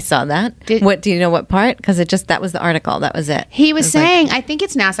 it. I saw that. Did- What do you know? What part? Because that was the article. That was it. He was It like, saying, I think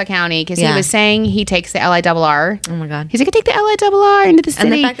it's Nassau County, because he Yeah. was saying he takes the LIRR. oh my god. He's like, I take the LIRR into the city.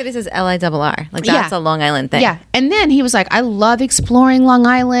 And the fact that he says LIRR, like that's Yeah. a Long Island thing. Yeah. And then he was like, I love exploring Long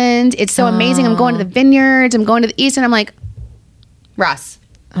Island. It's so amazing. I'm going to the vineyards. I'm going to the east. And I'm like, Ross,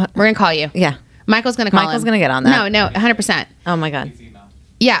 we're going to call you. Yeah. Michael's going to call Michael's him. gonna get on that. No, 100%. Oh my god. Please email.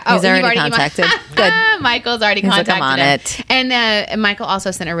 Yeah. He's you've already contacted. Good. Michael's already He's like, contacted I'm on him. it. And Michael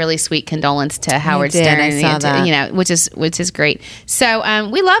also sent a really sweet condolence to Howard did. Stern. I saw that. Which is great. So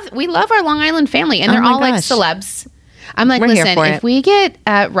we love our Long Island family, and Oh they're my all like gosh. celebs. I'm like, We're here listen, for if it. we get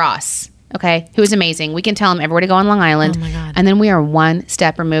Ross, okay, who is amazing, we can tell him everywhere to go on Long Island. Oh my God. And then we are one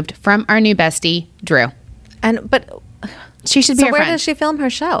step removed from our new bestie, Drew. But She should be so our where friend. does she film her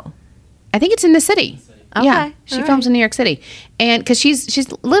show? I think it's in the city. Okay. Yeah, she All films right. in New York City, and because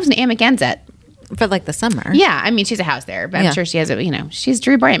she's lives in Amagansett. For like the summer. Yeah, I mean, she's a house there, but Yeah. I'm sure she has she's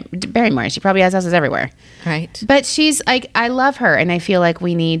Drew Barrymore. She probably has houses everywhere. Right. But she's like, I love her, and I feel like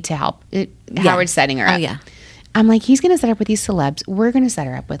we need to help. Howard's setting her up. Oh yeah. I'm like, he's going to set her up with these celebs. We're going to set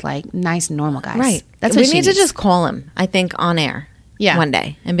her up with like nice, normal guys. Right. That's we what she need to needs. just call him, I think, on air. Yeah. One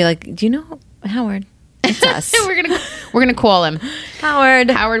day and be like, do you know Howard? It's us. we're gonna call him. Howard.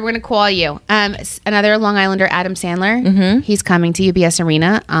 Howard, we're gonna call you. Another Long Islander, Adam Sandler. Mm-hmm. He's coming to UBS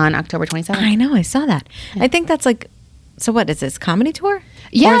Arena on October 27th. I know. I saw that. I think that's like. So what is this comedy tour? Or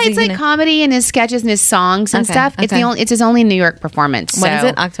Yeah, is he it's like gonna- comedy and his sketches and his songs and Okay, stuff. It's okay. it's his only New York performance. When is so-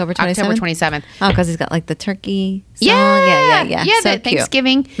 it? October 27th? October 27th. Oh, because he's got like the turkey song. Yeah, Yeah. yeah. So the cute.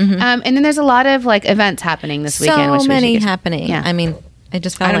 Thanksgiving, and then there's a lot of like events happening this weekend. So which we should many get to. happening. Yeah, I mean, I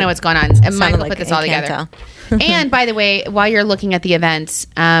just felt I don't know like- what's going on. sounded Michael like put this I all can't together. And by the way, while you're looking at the events,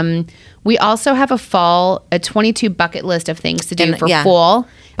 we also have a 22 bucket list of things to do And, for yeah. fall.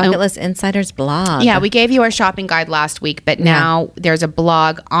 Bucket And- List Insiders blog. Yeah, we gave you our shopping guide last week, but now there's a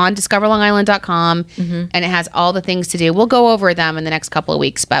blog on discoverlongisland.com and it has all the things to do. We'll go over them in the next couple of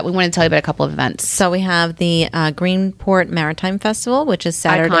weeks, but we want to tell you about a couple of events. So we have the Greenport Maritime Festival, which is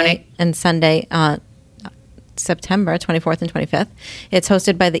Saturday Iconic. and Sunday, September 24th and 25th. It's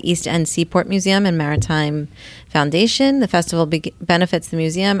hosted by the East End Seaport Museum and Maritime Foundation. The festival benefits the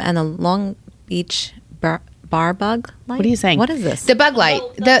museum and the Long Beach Bar Bug Light. What are you saying? What is this? The bug light.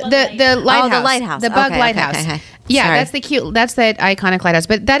 Oh, the the bug light. lighthouse. Oh, the lighthouse. The bug Okay, okay, lighthouse. okay. Yeah, Sorry. that's the cute. That's that iconic lighthouse.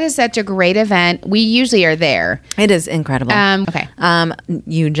 But that is such a great event. We usually are there. It is incredible. Okay.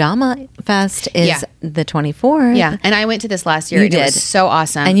 Ujama Fest is Yeah. the 24th. Yeah, and I went to this last year. You and It did. was so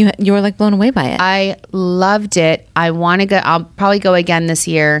awesome. And you were like blown away by it. I loved it. I want to go. I'll probably go again this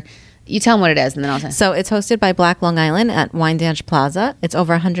year. You tell them what it is, and then I'll say. So it's hosted by Black Long Island at Wine Dance Plaza. It's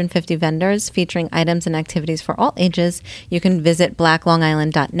over 150 vendors featuring items and activities for all ages. You can visit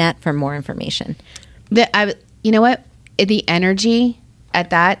blacklongisland.net for more information. You know what? The energy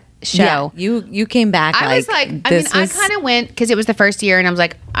at that show. Yeah, you came back. I was like, I kind of went because it was the first year, and I was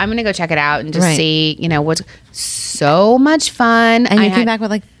like, I'm going to go check it out and just Right. see, what's so much fun. and I you came had- back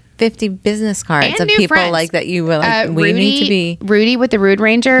with like 50 business cards And of new people friends. like that. You were like, we need to be. Rudy with the Rude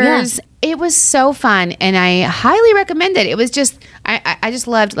Rangers. It was so fun, and I highly recommend it. It was just, I just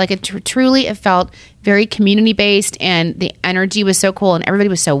loved, like, it truly, it felt very community based, and the energy was so cool, and everybody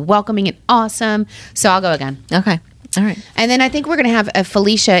was so welcoming and awesome. So I'll go again. Okay. All right. And then I think we're going to have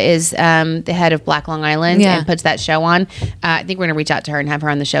Felicia is the head of Black Long Island Yeah. and puts that show on. I think we're going to reach out to her and have her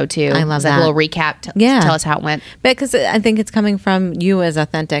on the show too. I love It's like that. a little recap. Yeah. Tell us how it went. Because I think it's coming from you as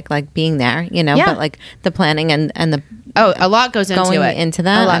authentic, like being there, Yeah. but like the planning and the Oh, a lot goes into going it. into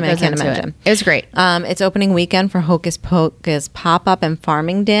that. A lot I mean, I goes can't into imagine. It was great. It's opening weekend for Hocus Pocus Pop-Up in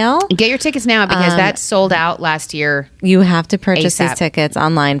Farmingdale. Get your tickets now because that sold out last year. You have to purchase ASAP. these tickets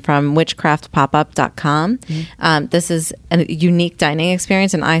online from witchcraftpopup.com. This is a unique dining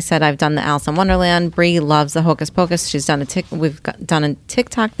experience, and I said I've done the Alice in Wonderland. Bree loves the Hocus Pocus. She's done done a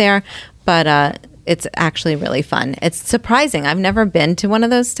TikTok there, but it's actually really fun. It's surprising. I've never been to one of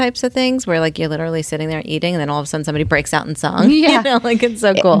those types of things where like you're literally sitting there eating and then all of a sudden somebody breaks out in song. Yeah. You know, like it's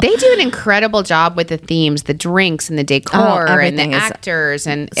so cool. They do an incredible job with the themes, the drinks and the decor and everything the is- actors.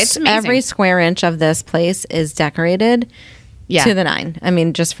 And it's amazing. Every square inch of this place is decorated to the nine. I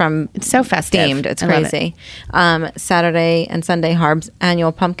mean, just from It's so festive. themed. It's I love crazy. Saturday and Sunday Harb's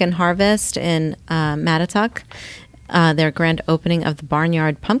annual pumpkin harvest in Mattatuck. Their grand opening of the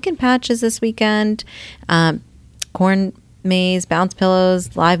Barnyard Pumpkin Patch is this weekend. Corn maze, bounce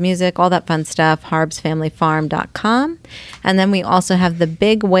pillows, live music, all that fun stuff. harbsfamilyfarm.com. And then we also have the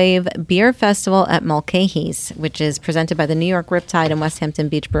Big Wave Beer Festival at Mulcahy's, which is presented by the New York Riptide and West Hampton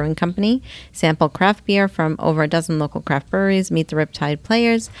Beach Brewing Company. Sample craft beer from over a dozen local craft breweries. Meet the Riptide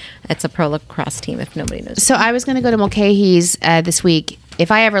players. It's a pro lacrosse team, if nobody knows. So I was going to go to Mulcahy's this week. If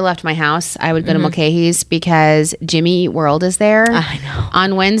I ever left my house, I would go to Mulcahy's because Jimmy Eat World is there. I know.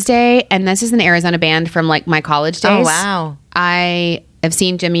 On Wednesday, and this is an Arizona band from like my college days. Oh, wow. I have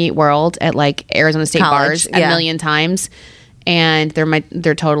seen Jimmy Eat World at like Arizona State College, bars a yeah. million times. And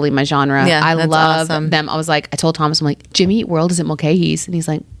they're totally my genre. Yeah, I that's love awesome. them. I was like, I told Thomas, I'm like, Jimmy Eat World is at Mulcahy's, and he's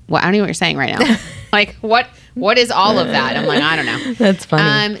like, well, I don't know what you're saying right now. Like, what is all of that? I'm like, I don't know. That's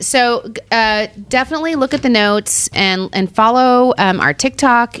funny. So definitely look at the notes and follow our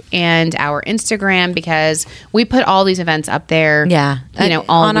TikTok and our Instagram because we put all these events up there. Yeah. you know,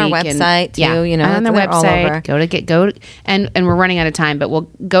 all on our week website, too, you know, on the they're all over. website. And we're running out of time, but we'll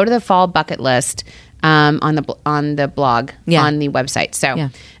go to the fall bucket list on the blog Yeah. on the website. So,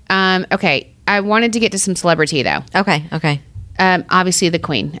 Yeah. okay, I wanted to get to some celebrity though. Okay. Obviously, the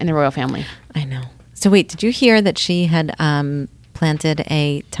Queen and the royal family. I know. So wait, did you hear that she had planted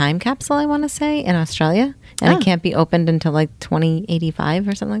a time capsule, I want to say, in Australia? And it can't be opened until like 2085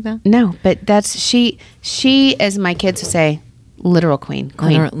 or something like that? No, but that's she, as my kids would say, literal queen.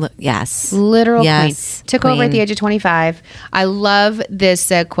 Yes. Literal Yes, queen. Took over at queen. the age of 25. I love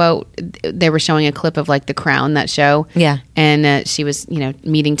this quote. They were showing a clip of like The Crown, that show. Yeah. And she was,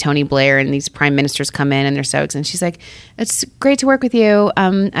 meeting Tony Blair, and these prime ministers come in and they're so excited. And she's like, it's great to work with you.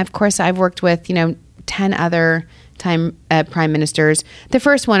 Of course, I've worked with, 10 other prime ministers. The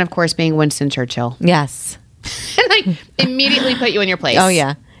first one, of course, being Winston Churchill. Yes. And like immediately put you in your place. Oh,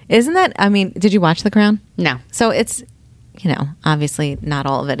 yeah. Isn't that, I mean, did you watch The Crown? No. So it's, obviously not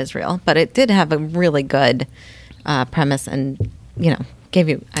all of it is real, but it did have a really good premise and, gave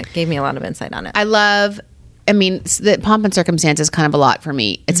me a lot of insight on it. The pomp and circumstance is kind of a lot for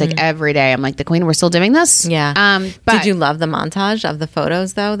me. It's like every day I'm like, the Queen, we're still doing this? Yeah. But Did you love the montage of the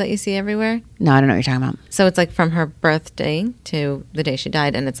photos, though, that you see everywhere? No, I don't know what you're talking about. So it's like from her birthday to the day she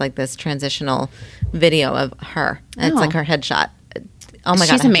died, and it's like this transitional video of her. And it's Oh. like her headshot. Oh my God, She's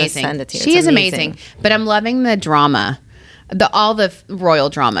I have to amazing. send it to you. She It's is amazing. But I'm loving the drama. All the royal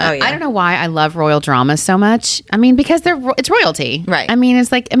drama. Oh, yeah. I don't know why I love royal drama so much. I mean, because it's royalty. Right. I mean,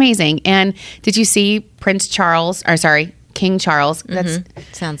 it's like amazing. And did you see King Charles? That's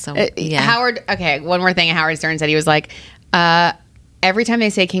Sounds so, yeah. Howard. Okay, one more thing. Howard Stern said he was like, every time they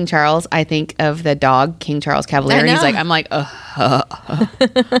say King Charles, I think of the dog King Charles Cavalier, I and he's know. like, I'm like,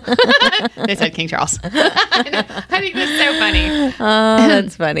 they said King Charles. I think that's so funny. Oh,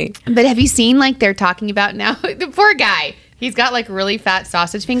 that's funny. But have you seen like they're talking about now? The poor guy, he's got like really fat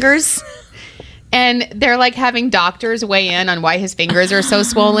sausage fingers. And they're like having doctors weigh in on why his fingers are so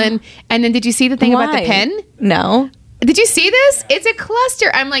swollen. And then did you see the thing about the Why? pen? No. Did you see this? It's a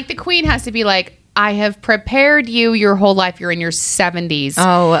cluster. I'm like, the Queen has to be like, I have prepared you your whole life. You're in your 70s.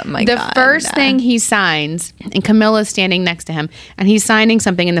 Oh, my The God. first thing he signs, and Camilla's standing next to him, and he's signing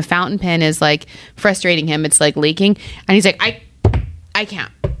something, and the fountain pen is like frustrating him. It's like leaking. And he's like, I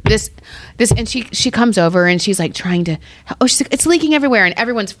can't. This, and she comes over and she's like trying to, she's like, it's leaking everywhere, and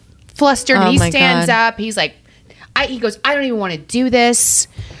everyone's flustered. Oh, And he my stands God. up. He's like, he goes, I don't even want to do this.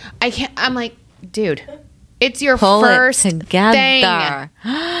 I can't. I'm like, dude, it's your Pull first it together. thing.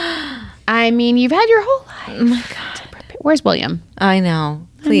 I mean, you've had your whole life. Oh my God. Where's William? I know.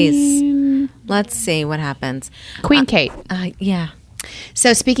 Please. Let's see what happens. Queen Kate. Yeah.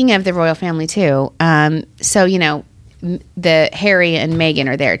 So speaking of the royal family too, the Harry and Meghan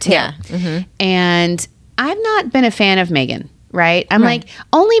are there too. Yeah. Mm-hmm. And I've not been a fan of Meghan, right? I'm like,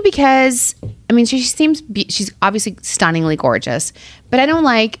 only because, I mean, she's obviously stunningly gorgeous, but I don't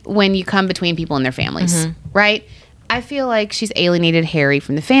like when you come between people and their families, right? I feel like she's alienated Harry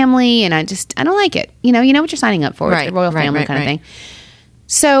from the family, and I don't like it. You know what you're signing up for. It's the royal family kind of thing.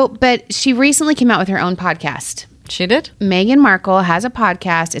 So, but she recently came out with her own podcast. She did? Meghan Markle has a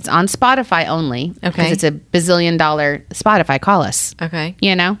podcast. It's on Spotify only. Okay. Because it's a $1 billion Spotify. Call us. Okay.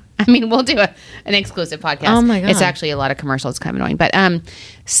 You know? I mean, we'll do an exclusive podcast. Oh my God. It's actually a lot of commercials. It's kind of annoying. But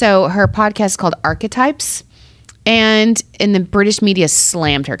so her podcast is called Archetypes. And the British media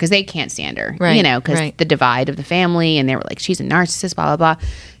slammed her because they can't stand her, Right, because right. the divide of the family. And they were like, she's a narcissist, blah, blah, blah.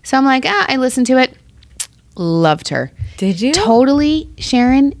 So I'm like, I listened to it. Loved her. Did you? Totally,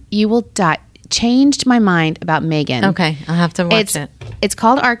 Sharon, you will die. Changed my mind about Megan. Okay, I'll have to watch it. It's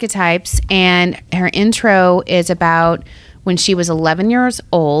called Archetypes, and her intro is about when she was 11 years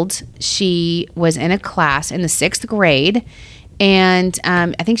old. She was in a class in the 6th grade, and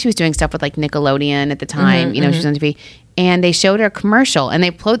I think she was doing stuff with like Nickelodeon at the time. She was on TV, and they showed her a commercial, and they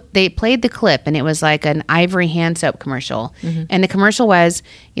played the clip, and it was like an Ivory hand soap commercial, and the commercial was,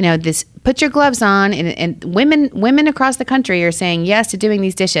 this put your gloves on, and women across the country are saying yes to doing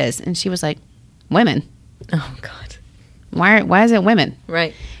these dishes, and she was like, women. Oh God. Why is it women?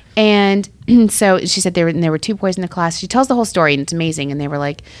 Right. And so she said there were 2 boys in the class. She tells the whole story, and it's amazing. And they were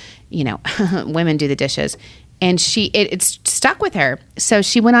like, women do the dishes. And it stuck with her. So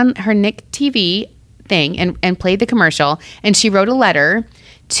she went on her Nick TV thing and played the commercial. And she wrote a letter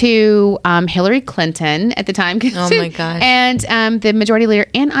to Hillary Clinton at the time. Oh my gosh. And the majority leader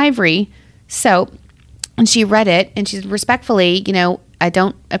and Ivory Soap. And she read it, and she said, respectfully, I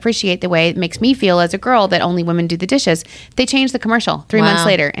don't appreciate the way it makes me feel as a girl that only women do the dishes. They changed the commercial 3 months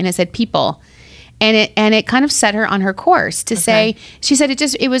later, and it said people. And it kind of set her on her course to say, she said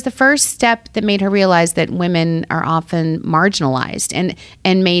it was the first step that made her realize that women are often marginalized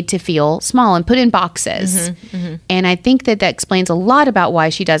and made to feel small and put in boxes. And I think that explains a lot about why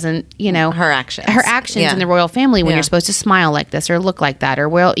she doesn't, her actions. in the royal family when you're supposed to smile like this or look like that, or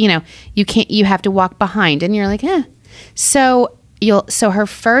you have to walk behind, and you're like, So her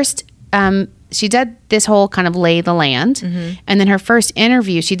first, she did this whole kind of lay the land, and then her first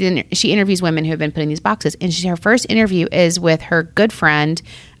interview, she interviews women who have been put in these boxes, and her first interview is with her good friend,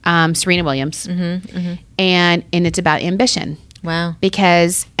 Serena Williams, and it's about ambition. Wow.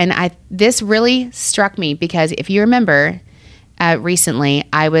 Because, this really struck me because if you remember, recently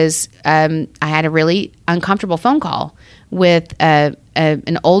I had a really uncomfortable phone call with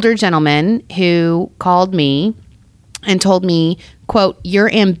an older gentleman who called me and told me, quote, your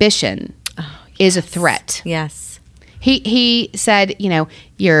ambition is a threat. Yes. He said,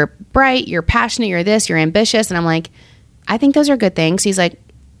 you're bright, you're passionate, you're this, you're ambitious. And I'm like, I think those are good things. He's like,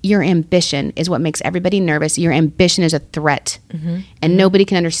 your ambition is what makes everybody nervous. Your ambition is a threat. And nobody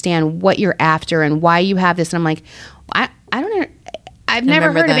can understand what you're after and why you have this. And I'm like, I don't know. I've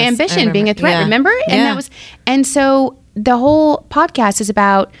never heard of ambition being a threat. Yeah. Remember? And and so the whole podcast is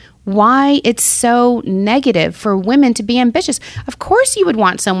about why it's so negative for women to be ambitious. Of course you would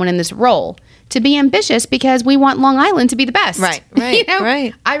want someone in this role to be ambitious because we want Long Island to be the best. Right,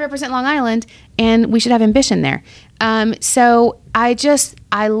 right. I represent Long Island, and we should have ambition there. So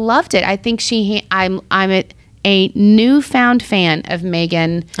I loved it. I think I'm a newfound fan of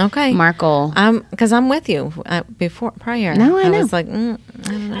Meghan Markle. Because I'm with you prior. No, I know. was like, I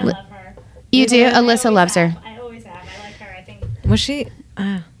love her. You do? Alyssa always loves her. have. I always have. I like her. I think. was she?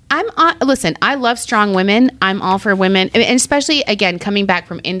 Listen, I love strong women. I'm all for women. And especially, again, coming back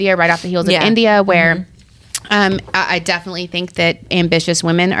from India, right off the heels of India, where I definitely think that ambitious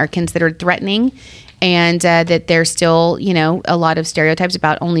women are considered threatening, and that there's still, a lot of stereotypes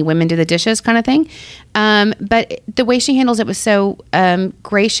about only women do the dishes kind of thing. But the way she handles it was so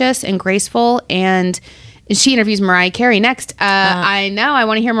gracious and graceful. And she interviews Mariah Carey next. I know. I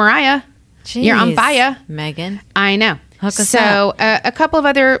want to hear Mariah. You're on fire, Megan. I know. Hook us so a couple of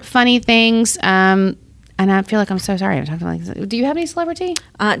other funny things. And I feel like I'm so sorry. I'm talking like. Do you have any celebrity?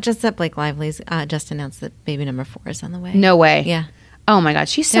 Just that Blake Lively's just announced that baby number 4 is on the way. No way. Yeah. Oh my God,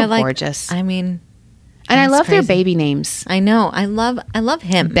 she's so gorgeous. I mean, and I love crazy. their baby names. I know. I love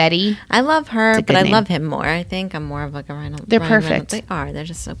him. Betty. I love her, It's a but good I name. love him more. I think I'm more of like a Ryan. They're Ryan perfect. Reynolds. They are. They're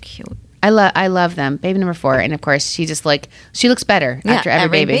just so cute. I love them. Baby number 4, and of course she just she looks better after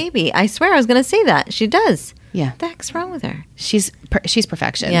every baby. I swear I was going to say that. She does. Yeah. What the heck's wrong with her? She's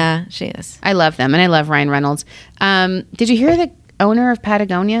perfection. Yeah, she is. I love them, and I love Ryan Reynolds. Did you hear the owner of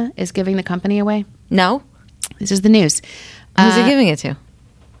Patagonia is giving the company away? No? This is the news. Who's he giving it to?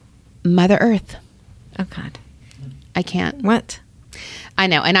 Mother Earth. Oh, God. I can't. What? I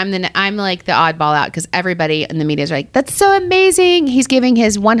know, and I'm like the oddball out because everybody in the media is like, "That's so amazing." He's giving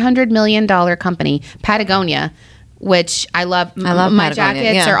his $100 million company, Patagonia, which I love. I love my Patagonia,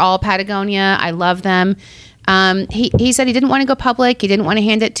 jackets yeah. are all Patagonia. I love them. He said he didn't want to go public. He didn't want to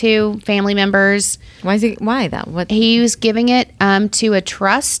hand it to family members. Why though? What? He was giving it to a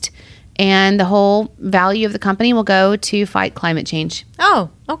trust, and the whole value of the company will go to fight climate change.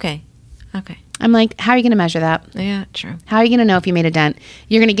 Oh, okay. Okay. I'm like, how are you going to measure that? Yeah, true. How are you going to know if you made a dent?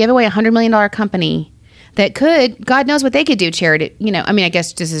 You're going to give away $100 million company that could, God knows what they could do charity. You know, I mean, I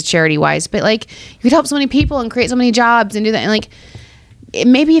guess this is charity wise, but like you could help so many people and create so many jobs and do that. And like,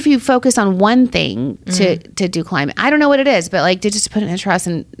 maybe if you focus on one thing to do climate, I don't know what it is, but like to just put it in a trust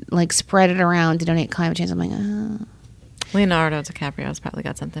and like spread it around to donate climate change. I'm like, Leonardo DiCaprio's probably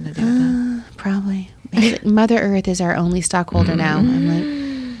got something to do with that. probably. Mother Earth is our only stockholder now. I'm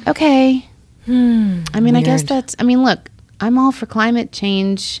like, okay. I mean, Weird. I guess that's, I mean, look, I'm all for climate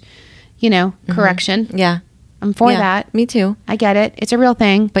change, you know, correction. Yeah. I'm for Yeah, that. Me too. I get it. It's a real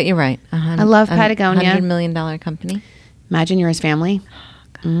thing. But you're right. I love Patagonia. $100 million company. Imagine you're his family.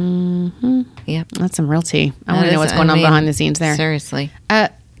 Yep. That's some real tea. I That want to know is- what's going I on mean, behind the scenes there. Seriously.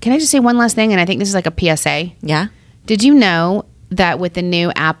 Can I just say one last thing? And I think this is like a PSA. Yeah. Did you know that with the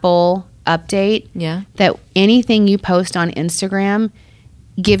new Apple update, Yeah. that anything you post on Instagram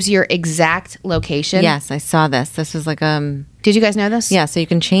gives your exact location? Yes, I saw this. This was like Did you guys know this? yeah, so you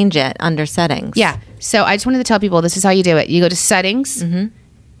can change it under settings. Yeah. So I just wanted to tell people this is how you do it. You go to settings,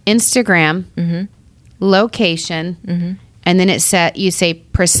 Instagram, location, and then you say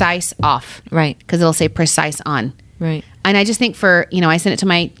precise off. Right. Because it'll say precise on. Right. And I just think for, you know, I send it to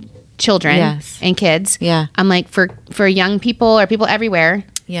my children Yes. and kids. Yeah. I'm like, for young people or people everywhere,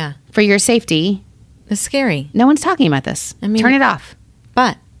 Yeah. for your safety, It's scary. no one's talking about this. I mean- Turn it off.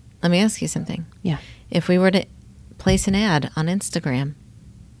 But let me ask you something. Yeah. If we were to place an ad on Instagram,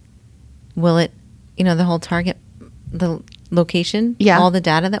 will it, you know, the whole target, the location, Yeah. all the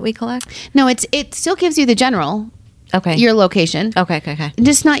data that we collect? No, it still gives you the general, Okay. your location. Okay.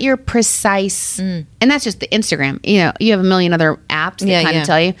 Just not your precise, and that's just the Instagram. You know, you have a million other apps that Yeah, kind yeah. of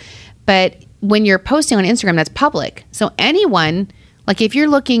tell you. But when you're posting on Instagram, that's public. So anyone, like if you're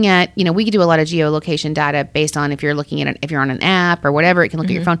looking at, you know, we could do a lot of geolocation data based on if you're looking at it, if you're on an app or whatever, it can look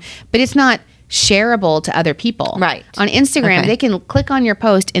at your phone. But it's not shareable to other people. Right. On Instagram, Okay. they can click on your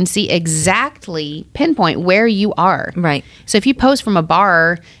post and see exactly, pinpoint where you are. Right. So if you post from a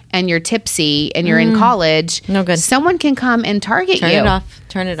bar and you're tipsy and you're in college, No good. someone can come and target Turn you. it off.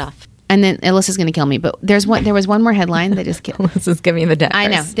 Turn it off. And then Alyssa's going to kill me. But there was one more headline that just killed. This is giving me the daggers. I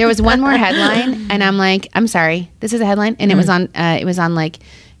know. There was one more headline, and I'm like, I'm sorry. This is a headline, and it was on like,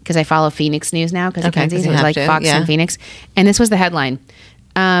 because I follow Phoenix News now because of Okay, 'cause Kenzie's. you It was have like to, Fox yeah. and Phoenix, and this was the headline: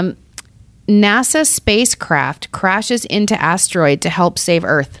 NASA spacecraft crashes into asteroid to help save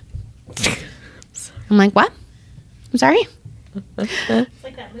Earth. I'm like, what? I'm sorry. It's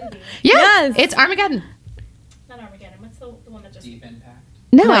like that movie. Yeah, Yes. it's Armageddon. Not Armageddon. What's the one that just... Deep Impact.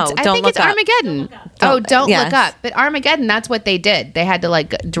 No, No, I don't think look it's up. Armageddon. Don't look up. Oh, don't Yes. look up. But Armageddon, that's what they did. They had to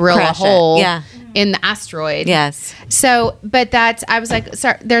like drill Crash a it. hole Yeah. in the asteroid. Yes. So, but that's, I was like,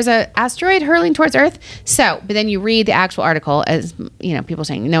 sorry, there's a asteroid hurling towards Earth. So, but then you read the actual article, as you know, people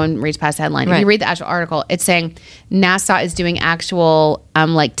saying no one reads past the headline. If Right. you read the actual article, it's saying NASA is doing actual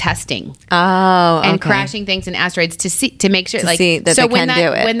like testing Oh, and okay. crashing things in asteroids to make sure, like, see that so they when can that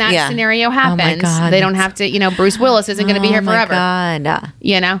do it. when that Yeah. scenario Oh my happens, God, they don't that's- have to, you know, Bruce Willis isn't going to be here forever. Oh my God.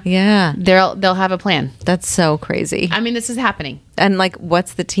 You know, Yeah. they'll have a plan. That's so crazy. I mean, this is happening. And like,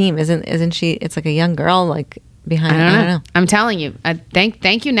 what's the team? Isn't she? It's like a young girl, like behind. I don't know. I'm telling you.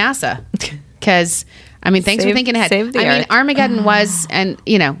 Thank you, NASA, because I mean, thanks for Save- thinking ahead. save the I mean, Earth. Armageddon was, and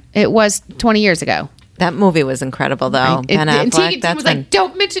you know, it was 20 years ago. That movie was incredible, though. and Ben Affleck. Tegan was like,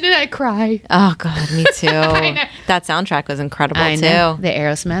 "Don't mention it, I cry." oh God, me too. know. That soundtrack was incredible I too. know the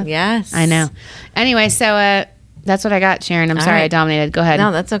Aerosmith. Yes, I know. Anyway, so that's what I got, Sharon. I'm All sorry I right. dominated. Go ahead.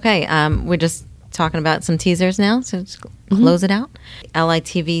 No, that's okay. We're just talking about some teasers now, so just close it out.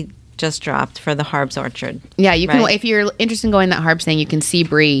 LITV just dropped for the Harbs Orchard. Yeah, you can. Right. If you're interested in going that Harbs thing, you can see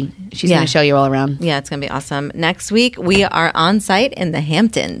Bree. She's Yeah. going to show you all around. Yeah, it's going to be awesome. Next week, we are on site in the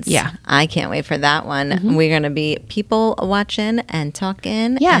Hamptons. Yeah. I can't wait for that one. We're going to be people watching and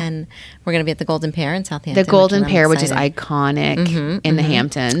talking. Yeah. And we're going to be at the Golden Pear in Southampton. The Golden I'm Pear, which is excited. iconic in the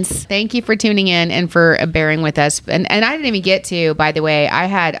Hamptons. Thank you for tuning in and for bearing with us. And I didn't even get to, by the way, I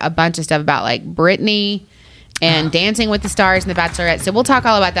had a bunch of stuff about like Britney and Dancing with the Stars and The Bachelorette. So we'll talk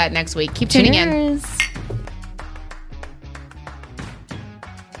all about that next week. Keep tuning in. Cheers.